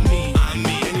 I'm me, I'm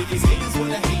me. And if these haters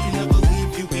wanna hate you, never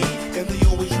leave you be, and they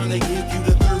always tryna give you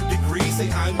the third degree. Say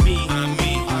I'm me, I'm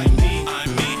me, I'm me,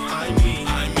 I'm me, I'm me, I'm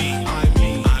me, I'm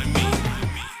me, I'm me.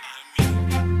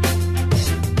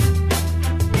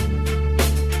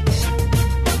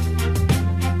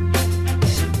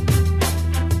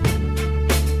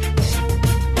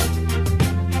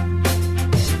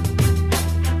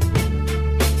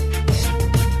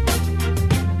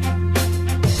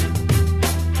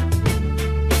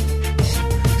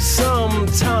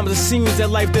 Sometimes it seems that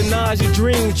life denies your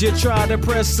dreams. You try to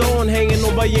press on, hanging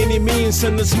on by any means.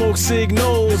 Send the smoke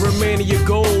signals, remaining your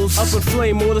goals. Up in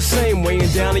flame all the same, weighing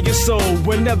down in your soul.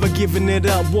 We're never giving it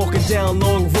up, walking down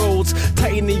long roads.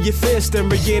 Tightening your fist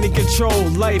and regaining control.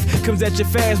 Life comes at you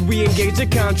fast, we engage a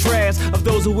contrast of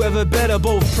those who ever better,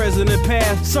 both present and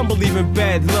past. Some believe in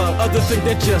bad luck, others think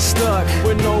they're just stuck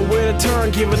with nowhere to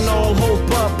turn, giving all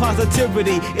hope up.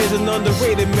 Positivity is an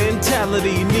underrated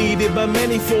mentality, needed by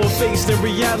many for face the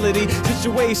reality.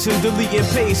 Situation, deleting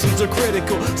patience are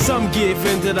critical. Some give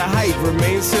into the hype,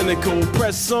 remain cynical.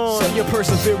 Press on, so your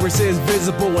perseverance is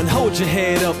visible, and hold your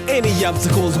head up, any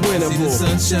obstacle's winnable. See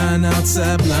the sunshine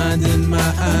outside blinding my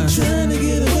eyes. I'm trying to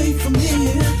get away from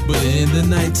here, but in the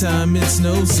nighttime it's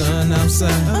no sun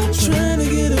outside. I'm trying to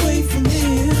get away from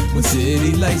here. When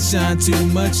city lights shine, too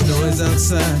much noise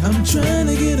outside. I'm trying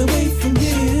to get away from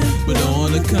here, but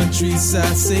on the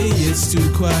countryside say it's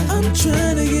too quiet. I'm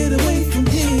trying to get away from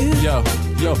here.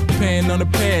 Yo, pen on the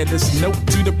pad, that's a note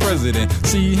to the president.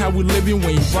 See how we living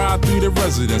when you ride through the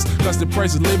residence. Cause the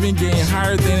price of living getting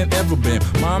higher than it ever been.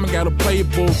 Mama gotta play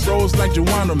both roles like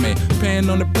Joanna man. Pen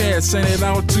on the pad, send it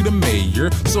out to the mayor.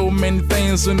 So many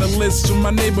things on the list from my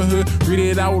neighborhood. Read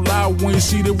it out loud when you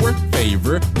see the word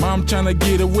favor. Mom tryna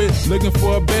get away, looking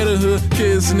for a better hood.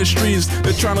 Kids in the streets,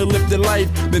 they're tryna live their life.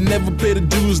 They never pay the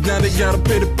dues, now they gotta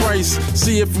pay the price.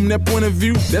 See it from that point of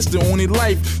view, that's the only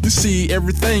life. You see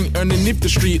everything underneath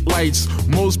the street lights.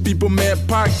 Most people mad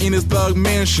Pac in his thug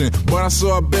mansion, but I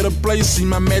saw a better place, see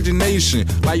my imagination.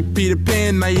 Like Peter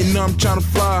Pan, now you know I'm tryna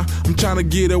fly. I'm tryna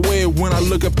get away when I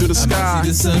look up to the sky. I see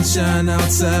the sunshine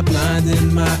outside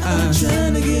blinding my eyes. I'm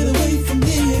trying to get away from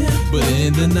here, but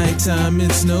in the nighttime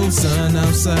it's no sun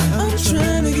outside. I'm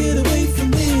trying to get away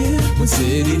from here. When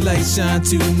city lights shine,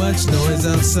 too much noise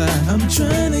outside. I'm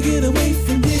trying to get away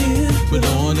from here, but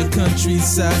on the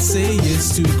countryside say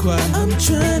it's too quiet. I'm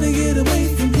trying to get away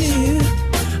from here.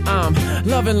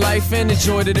 Loving life and the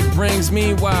joy that it brings.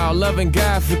 Meanwhile, loving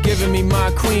God for giving me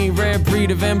my queen. Rare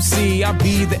breed of MC. I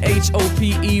be the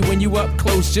HOPE when you up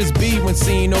close. Just be when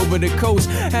seen over the coast.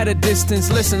 At a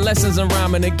distance, listen, lessons and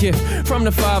rhyming a gift. From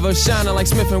the father, shining like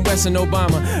Smith and Wesson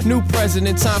Obama. New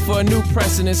president, time for a new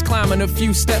precedence. Climbing a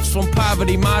few steps from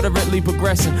poverty, moderately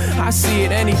progressing. I see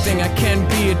it, anything I can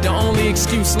be it. The only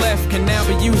excuse left can now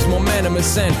be used. Momentum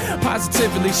ascend.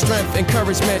 Positively strength,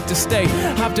 encouragement to stay.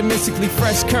 Optimistically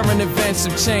fresh, current events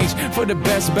have changed. For the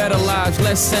best, better lives,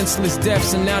 less senseless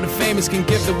deaths. And now the famous can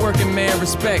give the working man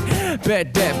respect.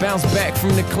 Bet that, bounce back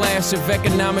from the clash of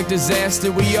economic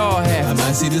disaster we all have. I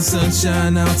might see the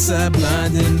sunshine outside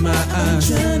blinding my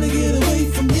eyes. I'm trying to get away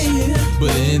from here,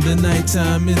 but in the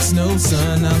nighttime it's no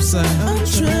sun outside. I'm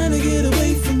trying to get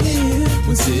away from here.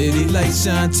 When city lights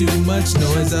shine, too much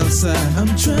noise outside.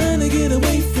 I'm trying to get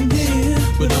away from here,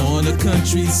 but on the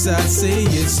countryside say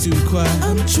it's too quiet.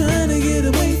 I'm trying to get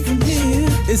away from here.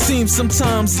 It seems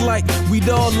sometimes like we'd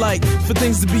all like for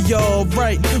things to be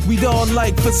alright. We'd all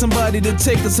like for somebody to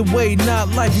take us away. Not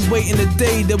like we waiting a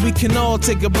day that we can all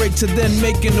take a break to then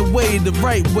making the way the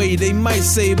right way. They might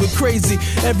say we're crazy.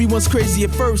 Everyone's crazy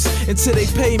at first until they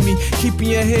pay me. Keeping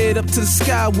your head up to the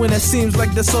sky when it seems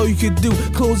like that's all you could do.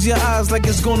 Close your eyes like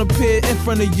it's gonna appear in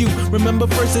front of you. Remember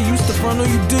first they used to front on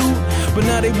you dude, but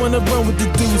now they wanna run with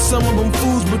the dudes. Some of them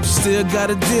fools, but you still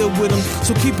gotta deal with them.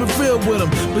 So keep it real with them,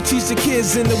 but teach the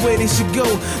kids in the way they should go.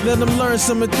 Let them learn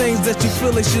some of the things that you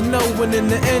feel they should know. And in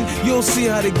the end, you'll see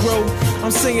how they grow.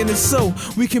 I'm saying it so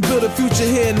we can build a future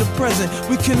here in the present.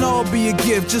 We can all be a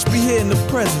gift, just be here in the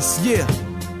presence, yeah.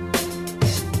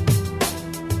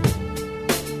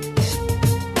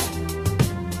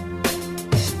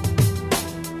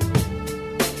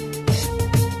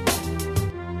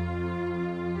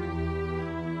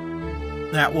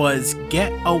 That was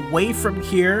Get Away From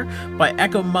Here by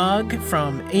Echo Mug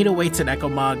from 808s and Echo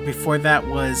Mug. Before that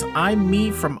was I'm Me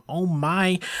from Oh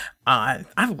My. I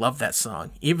love that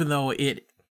song, even though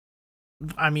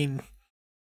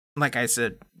like I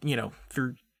said,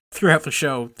 throughout the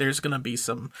show, there's gonna be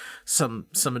some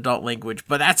adult language,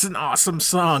 but that's an awesome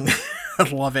song. I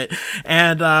love it.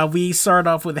 And we started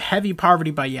off with Heavy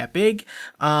Poverty by Yeah Big.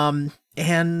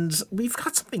 And we've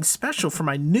got something special for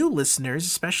my new listeners,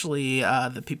 especially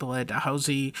the people at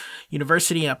Dalhousie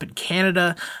University up in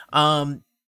Canada.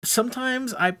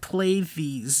 Sometimes I play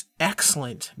these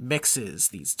excellent mixes,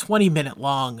 these 20-minute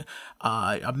long,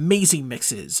 amazing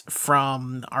mixes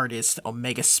from artist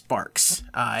Omega Sparks.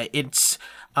 It's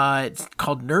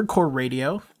called Nerdcore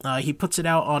Radio. He puts it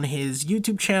out on his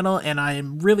YouTube channel, and I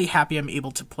am really happy I'm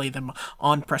able to play them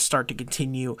on Press Start to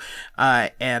Continue.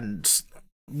 And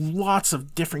lots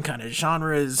of different kind of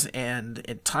genres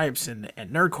and types and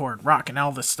nerdcore and rock and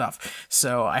all this stuff.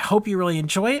 So I hope you really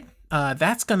enjoy it.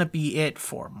 That's going to be it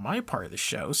for my part of the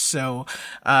show. So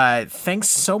thanks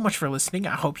so much for listening.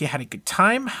 I hope you had a good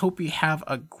time. Hope you have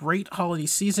a great holiday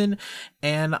season,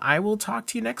 and I will talk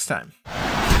to you next time.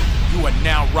 You are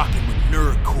now rocking with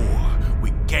Nerdcore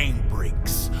with Game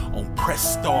Breaks on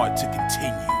Press Start to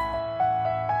Continue.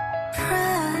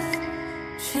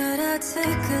 Should I take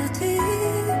a deep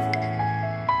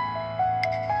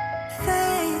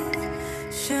faith?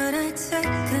 Should I take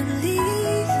a leap?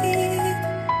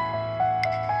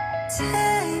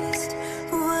 Taste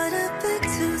what a bit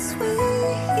too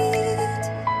sweet.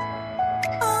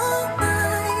 All my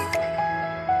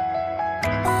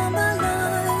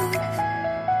life.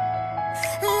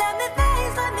 Let me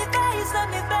face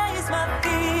my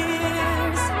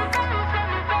fears.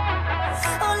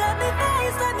 Oh, let me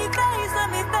face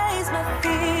my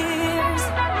fears.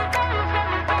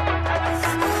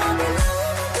 I'll be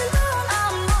alone,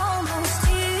 I'm almost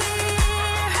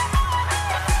here.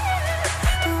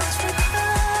 Watch me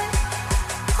cry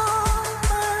all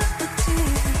my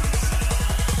tears.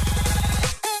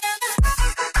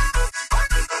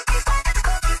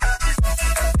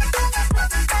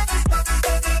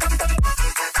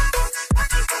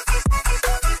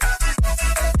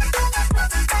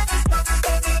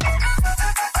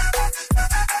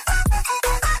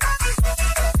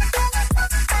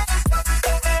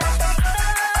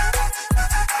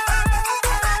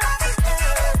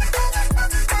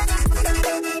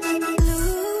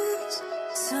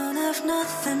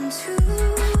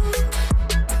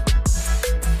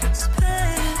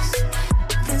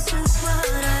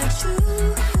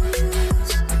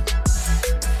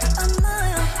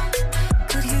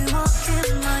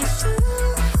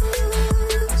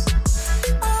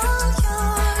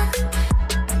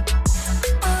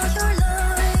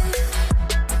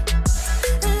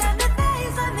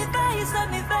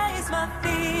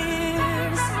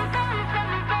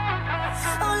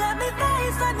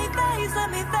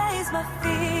 face my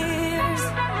fears.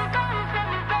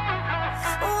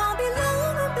 Won't be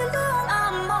long,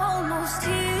 I'm almost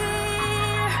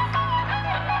here.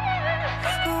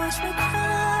 Watch me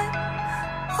cry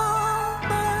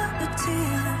over the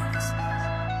tears.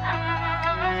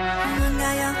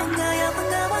 Wangaya, wangaya,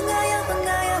 wangaya, wangaya,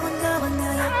 wangaya,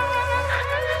 wangaya.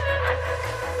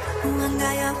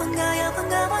 Wangaya, wangaya,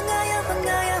 wangaya,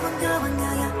 wangaya, wangaya,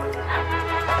 wangaya.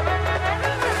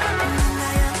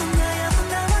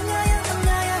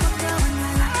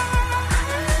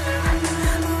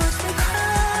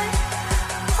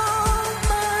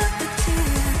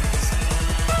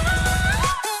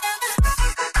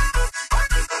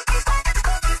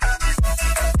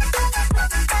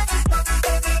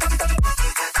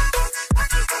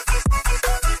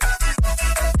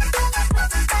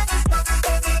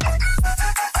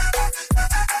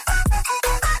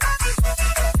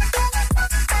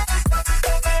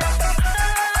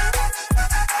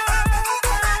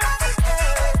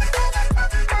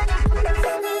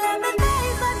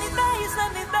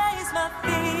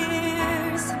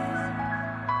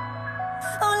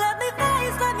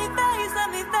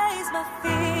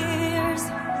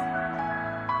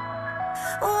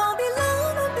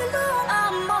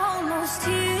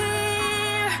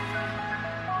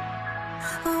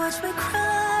 Watch me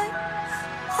cry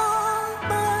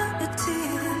over the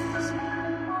tears.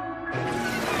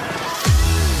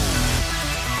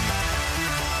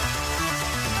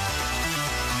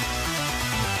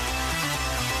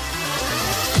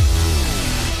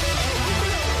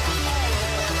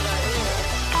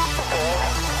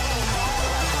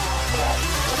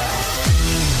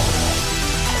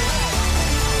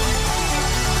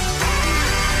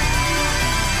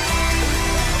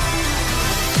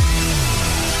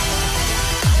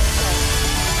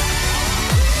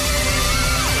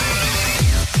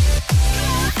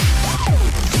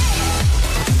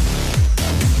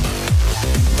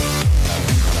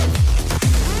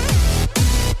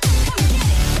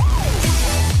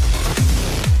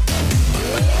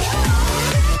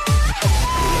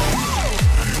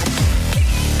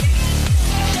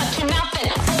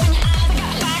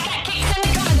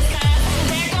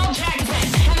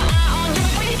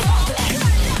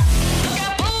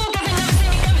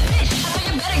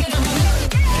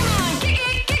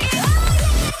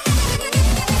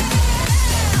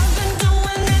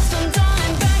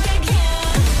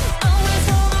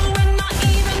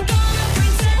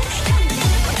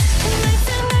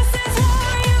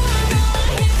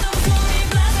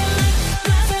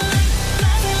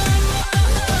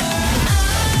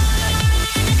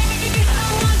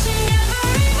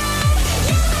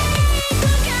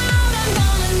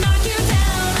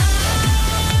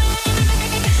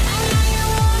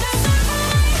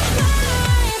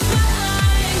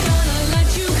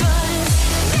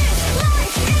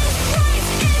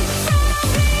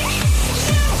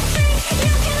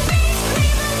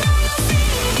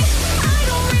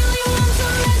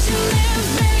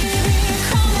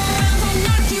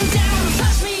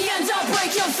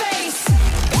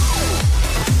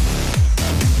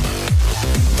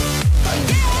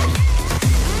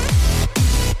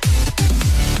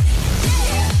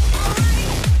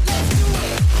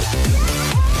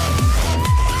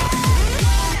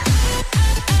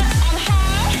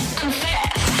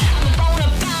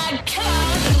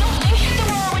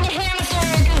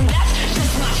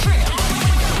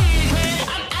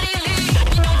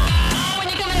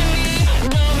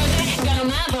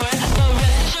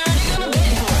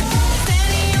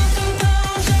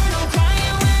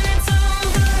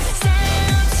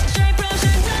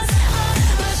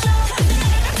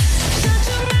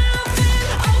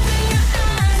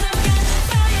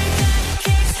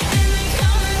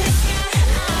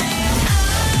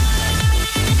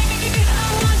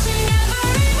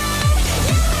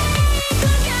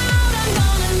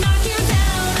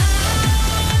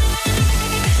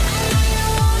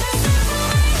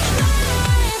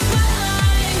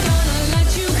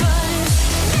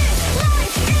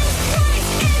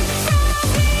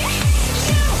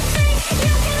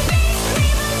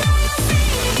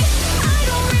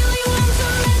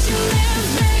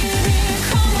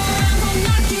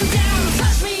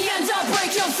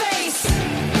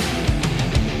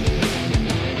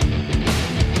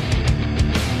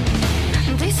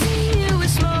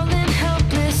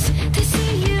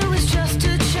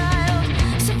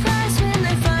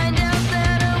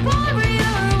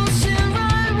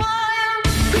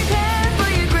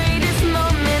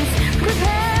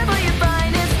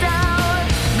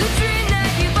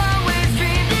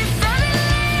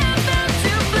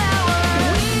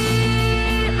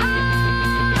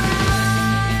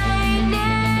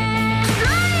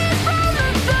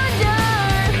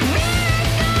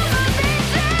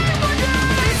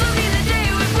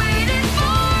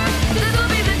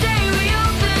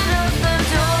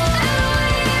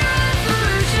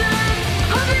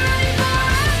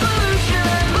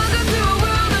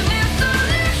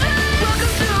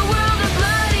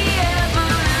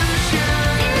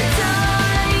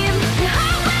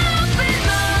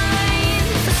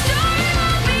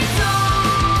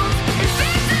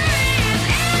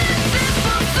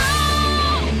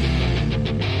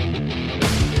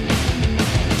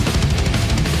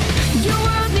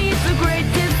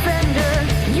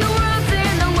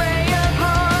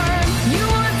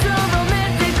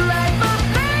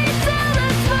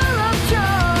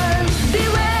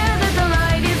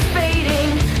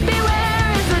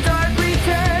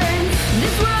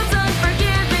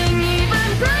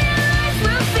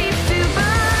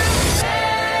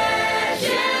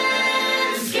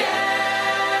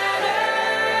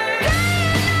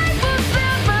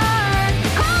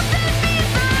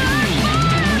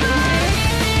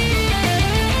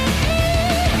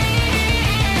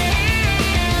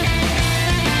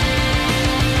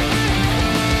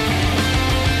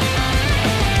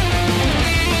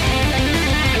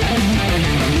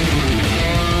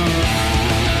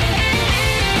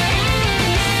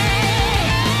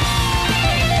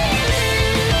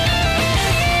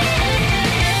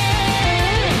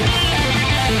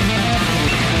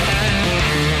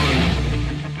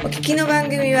 きの番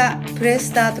組はプレス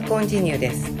スタートコンティニュー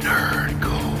です。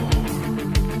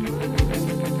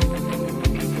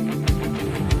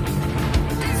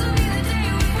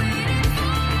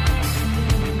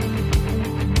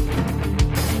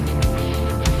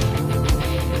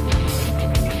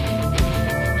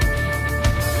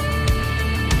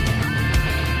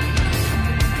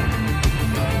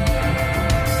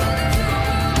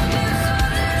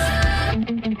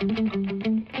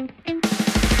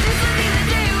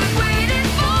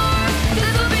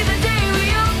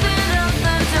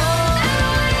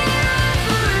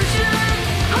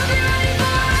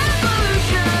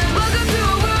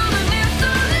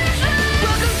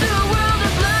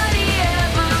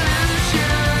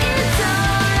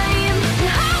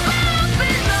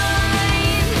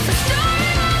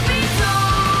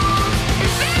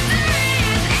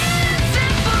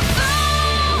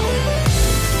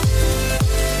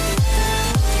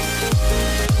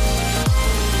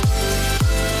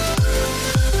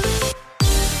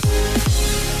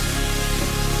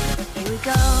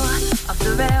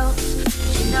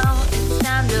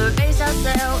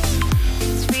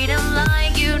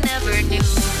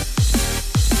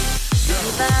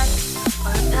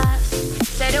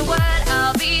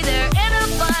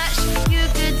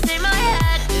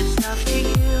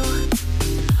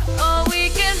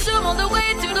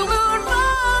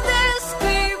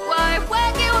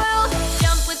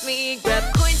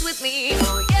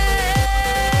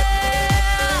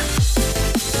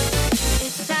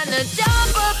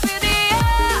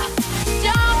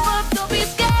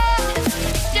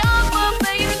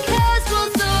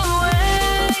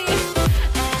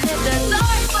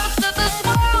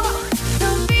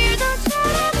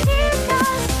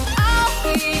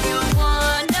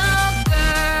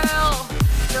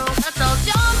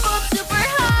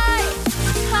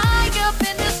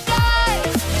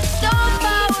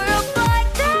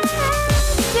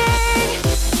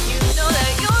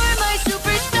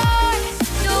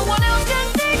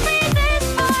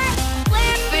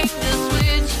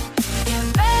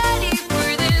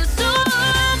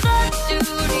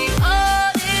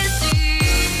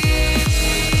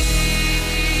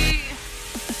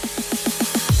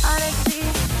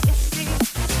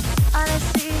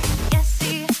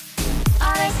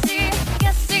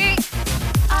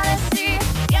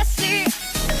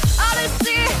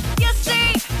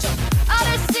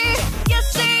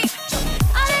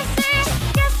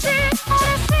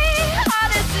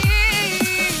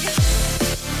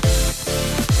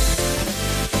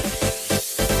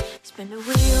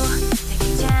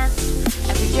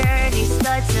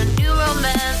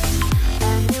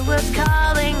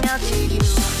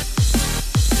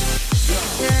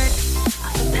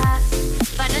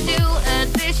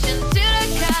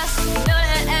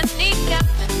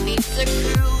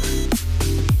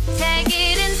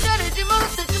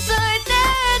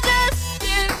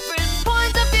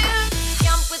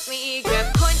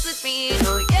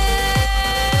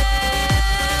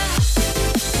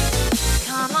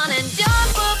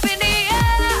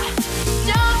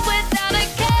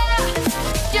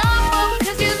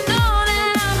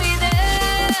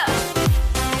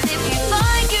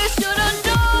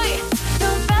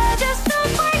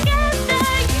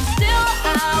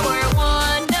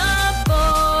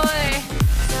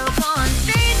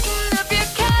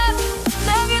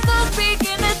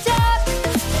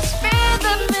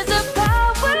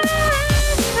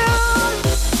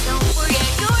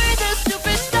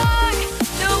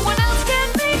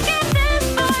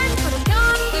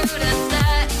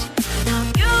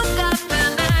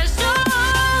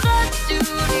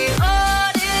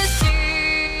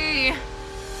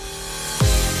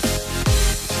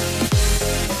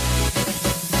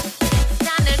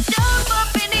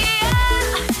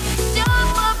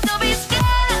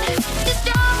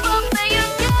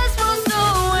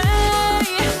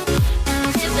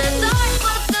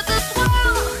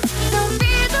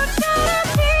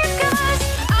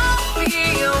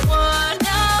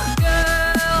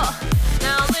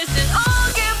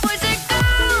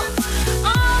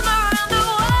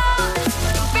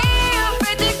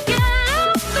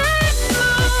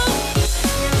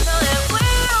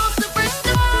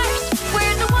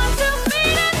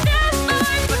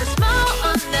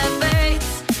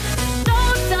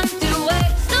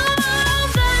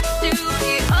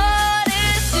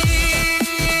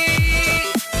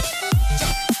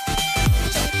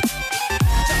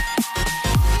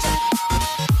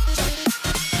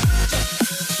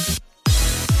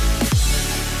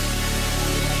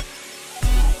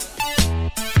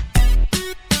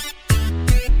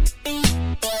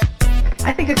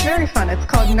It's very fun. It's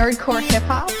called Nerdcore Hip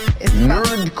Hop.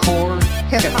 Nerdcore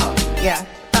Hip Hop. Yeah.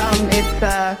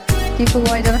 It's people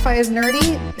who identify as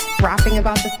nerdy, rapping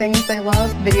about the things they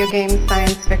love, video games,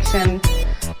 science fiction,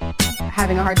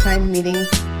 having a hard time meeting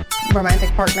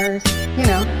romantic partners, you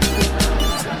know.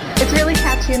 It's really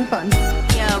catchy and fun.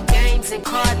 Yo, games and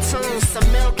cartoons,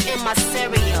 some milk in my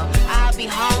cereal. I'll be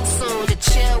home soon to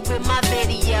chill with my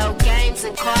video. Games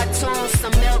and cartoons,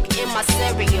 some milk in my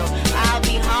cereal. I'll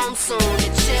be home soon to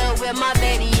chill with my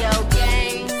video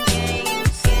games.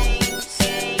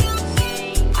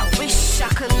 I wish I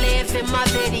could live in my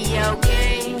video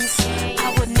games.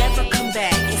 I would never come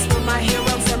back. It's where my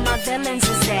heroes and my villains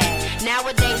is at.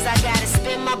 Nowadays I gotta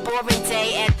spend my boring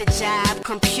day at the job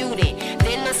computing.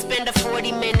 Then I spend a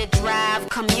 40-minute drive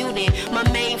commuting. My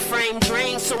mainframe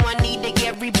drains, so I need to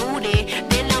get rebooted.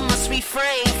 Then I must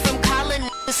refrain from calling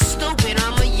niggas stupid.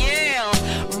 I'ma yell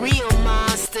real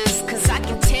monsters, cause I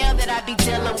can tell that I be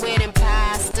dealing with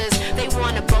imposters. They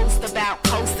wanna boast about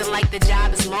coasting like the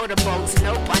job is motorboats.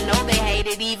 Nope, I know they hate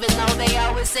it, even though they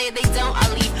always say they don't. I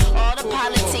leave all the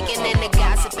politicking and the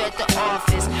gossip at the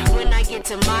office. When I get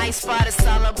to my spot, it's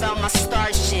all about my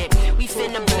starship. We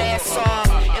finna blast off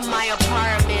in my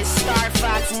apartment. Star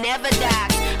Fox never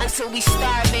dies until we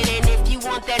starving. And if you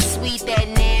want that sweet, that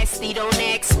nasty, don't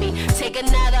ask me. Take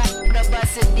another the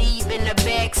bus it deep in the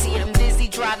backseat. I'm busy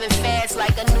driving fast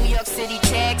like a New York City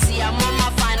taxi. I'm on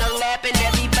my final lap and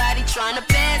everybody trying to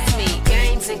pass me.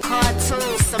 Games and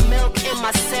cartoons, some milk in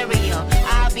my cereal.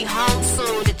 I'll be home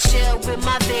soon to chill with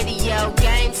my video.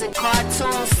 Games and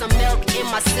cartoons, some milk in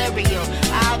my cereal.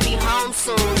 I'll be home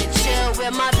soon to chill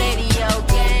with my video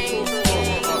games.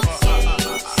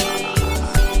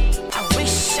 I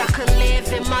wish I could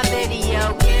live in my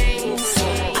video games.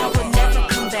 I would never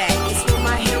come back. It's where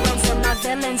my heroes and my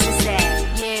villains is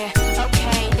at. Yeah,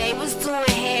 okay, they was doing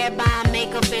hair, buying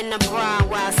makeup in the bra,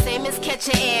 while same as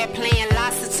catching air, playing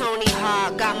lots of Tony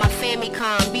Hawk. Got my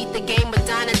Famicom, beat the game with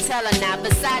Donatella. Now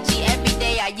Versace, every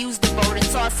day I use the boat and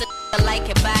toss it like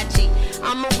hibachi.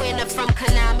 I'm a winner from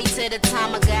Konami to the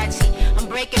Tamagotchi. I'm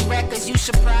breaking records, you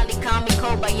should probably call me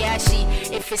Kobayashi.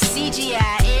 If it's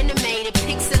CGI, animated,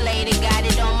 pixelated, got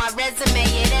it on my resume,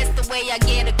 yeah, that's the way I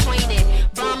get acquainted.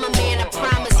 Bomberman, I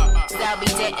promise I'll be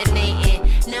detonating.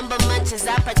 Number munches,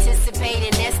 I participate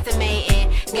in estimating.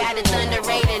 Got it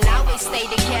underrated, always stay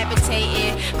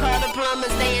decapitated. Call the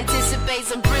plumbers, they anticipate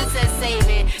some princess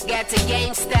saving. Got to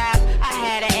GameStop, I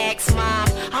had to ask mom.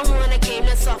 I want a game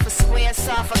that's off of Square,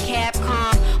 off of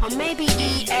Capcom, or maybe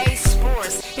EA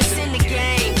Sports. It's in the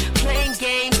game, playing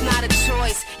games not a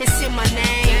choice, it's in my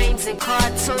name. Games and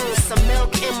cartoons, some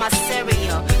milk in my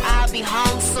cereal. I'll be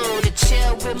home soon to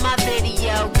chill with my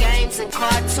video. Games and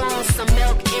cartoons, some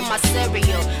milk in my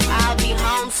cereal. I'll be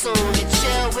home soon to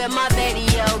chill with my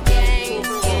video games.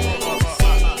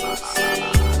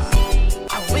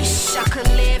 I wish I could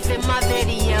live in my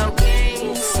video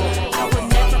games. I would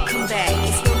never come back.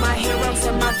 It's where my heroes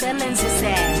and my villains is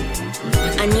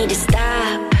at. I need to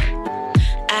stop.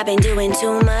 I've been doing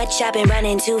too much. I've been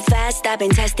running too fast. I've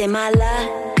been testing my luck.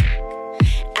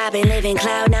 I've been living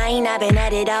cloud nine. I've been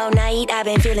at it all night. I've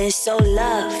been feeling so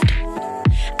loved.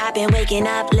 I've been waking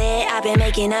up lit. I've been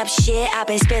making up shit. I've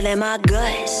been spilling my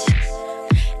guts.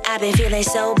 I've been feeling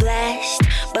so blessed,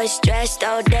 but stressed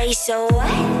all day. So what?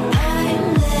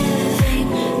 I'm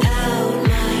living out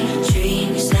my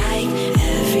dreams like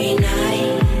every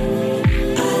night.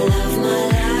 I love my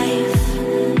life,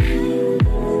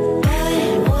 but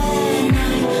when I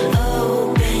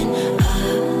open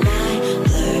up my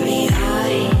blurry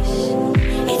eyes,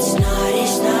 it's not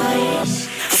as nice.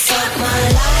 Fuck my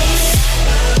life.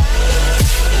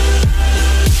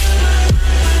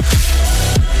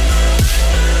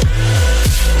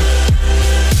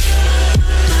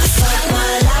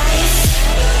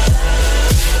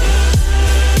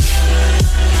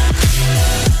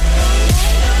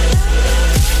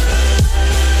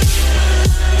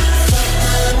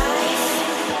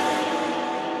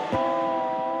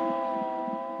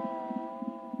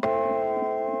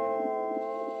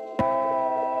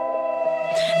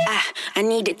 I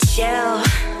need to chill.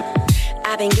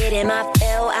 I've been getting my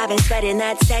fill. I've been sweating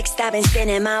that text. I've been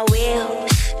spinning my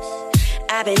wheels.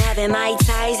 I've been having my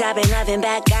ties. I've been loving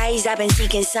bad guys. I've been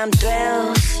seeking some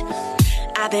thrills.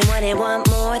 I've been wanting one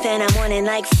more, then I'm wanting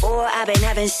like four. I've been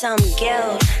having some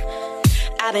guilt.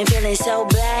 I've been feeling so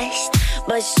blessed,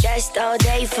 but stressed all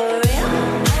day for real.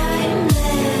 I'm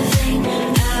living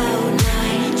out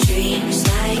my dreams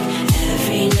like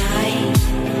every night.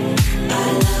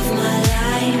 I love my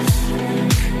life.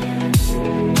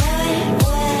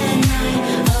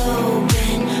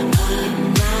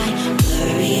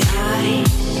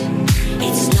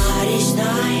 It's not as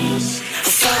nice.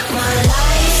 Fuck my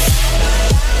life.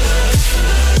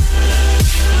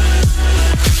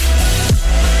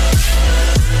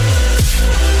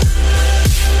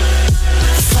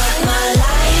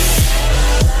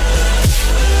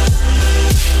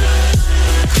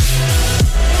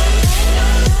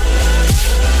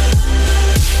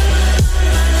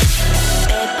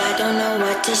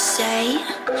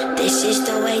 It's just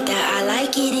the way that I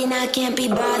like it, and I can't be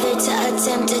bothered to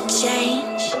attempt to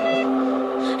change.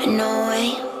 No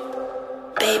way,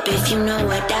 baby, if you know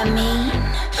what I mean.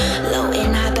 Low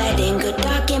and high, bad and good,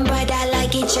 dark and bright. I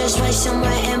like it just right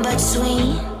somewhere in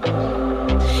between.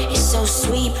 It's so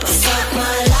sweet, but fuck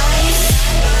my life.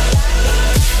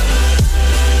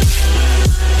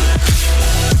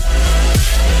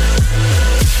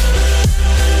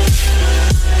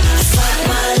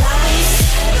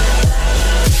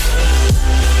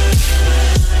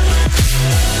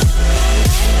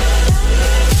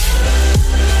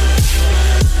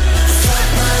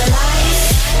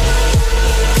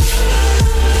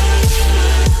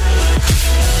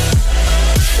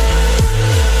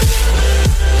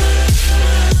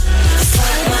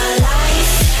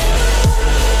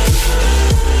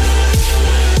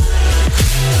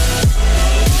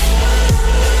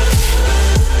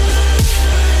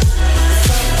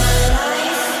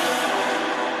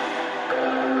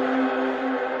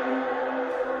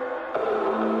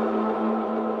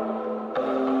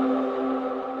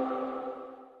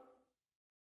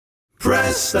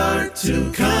 Press start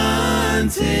to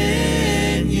continue.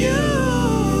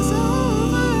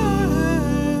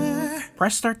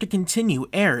 Press Start to Continue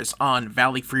airs on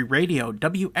Valley Free Radio,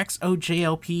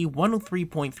 WXOJLP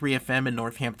 103.3 FM in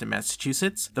Northampton,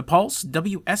 Massachusetts, The Pulse,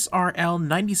 WSRL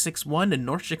 96.1 in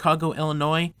North Chicago,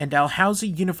 Illinois, and Dalhousie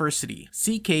University,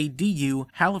 CKDU,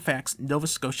 Halifax, Nova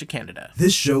Scotia, Canada.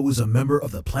 This show is a member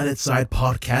of the PlanetSide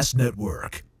Podcast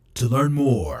Network. To learn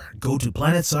more, go to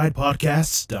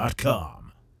planetsidepodcasts.com.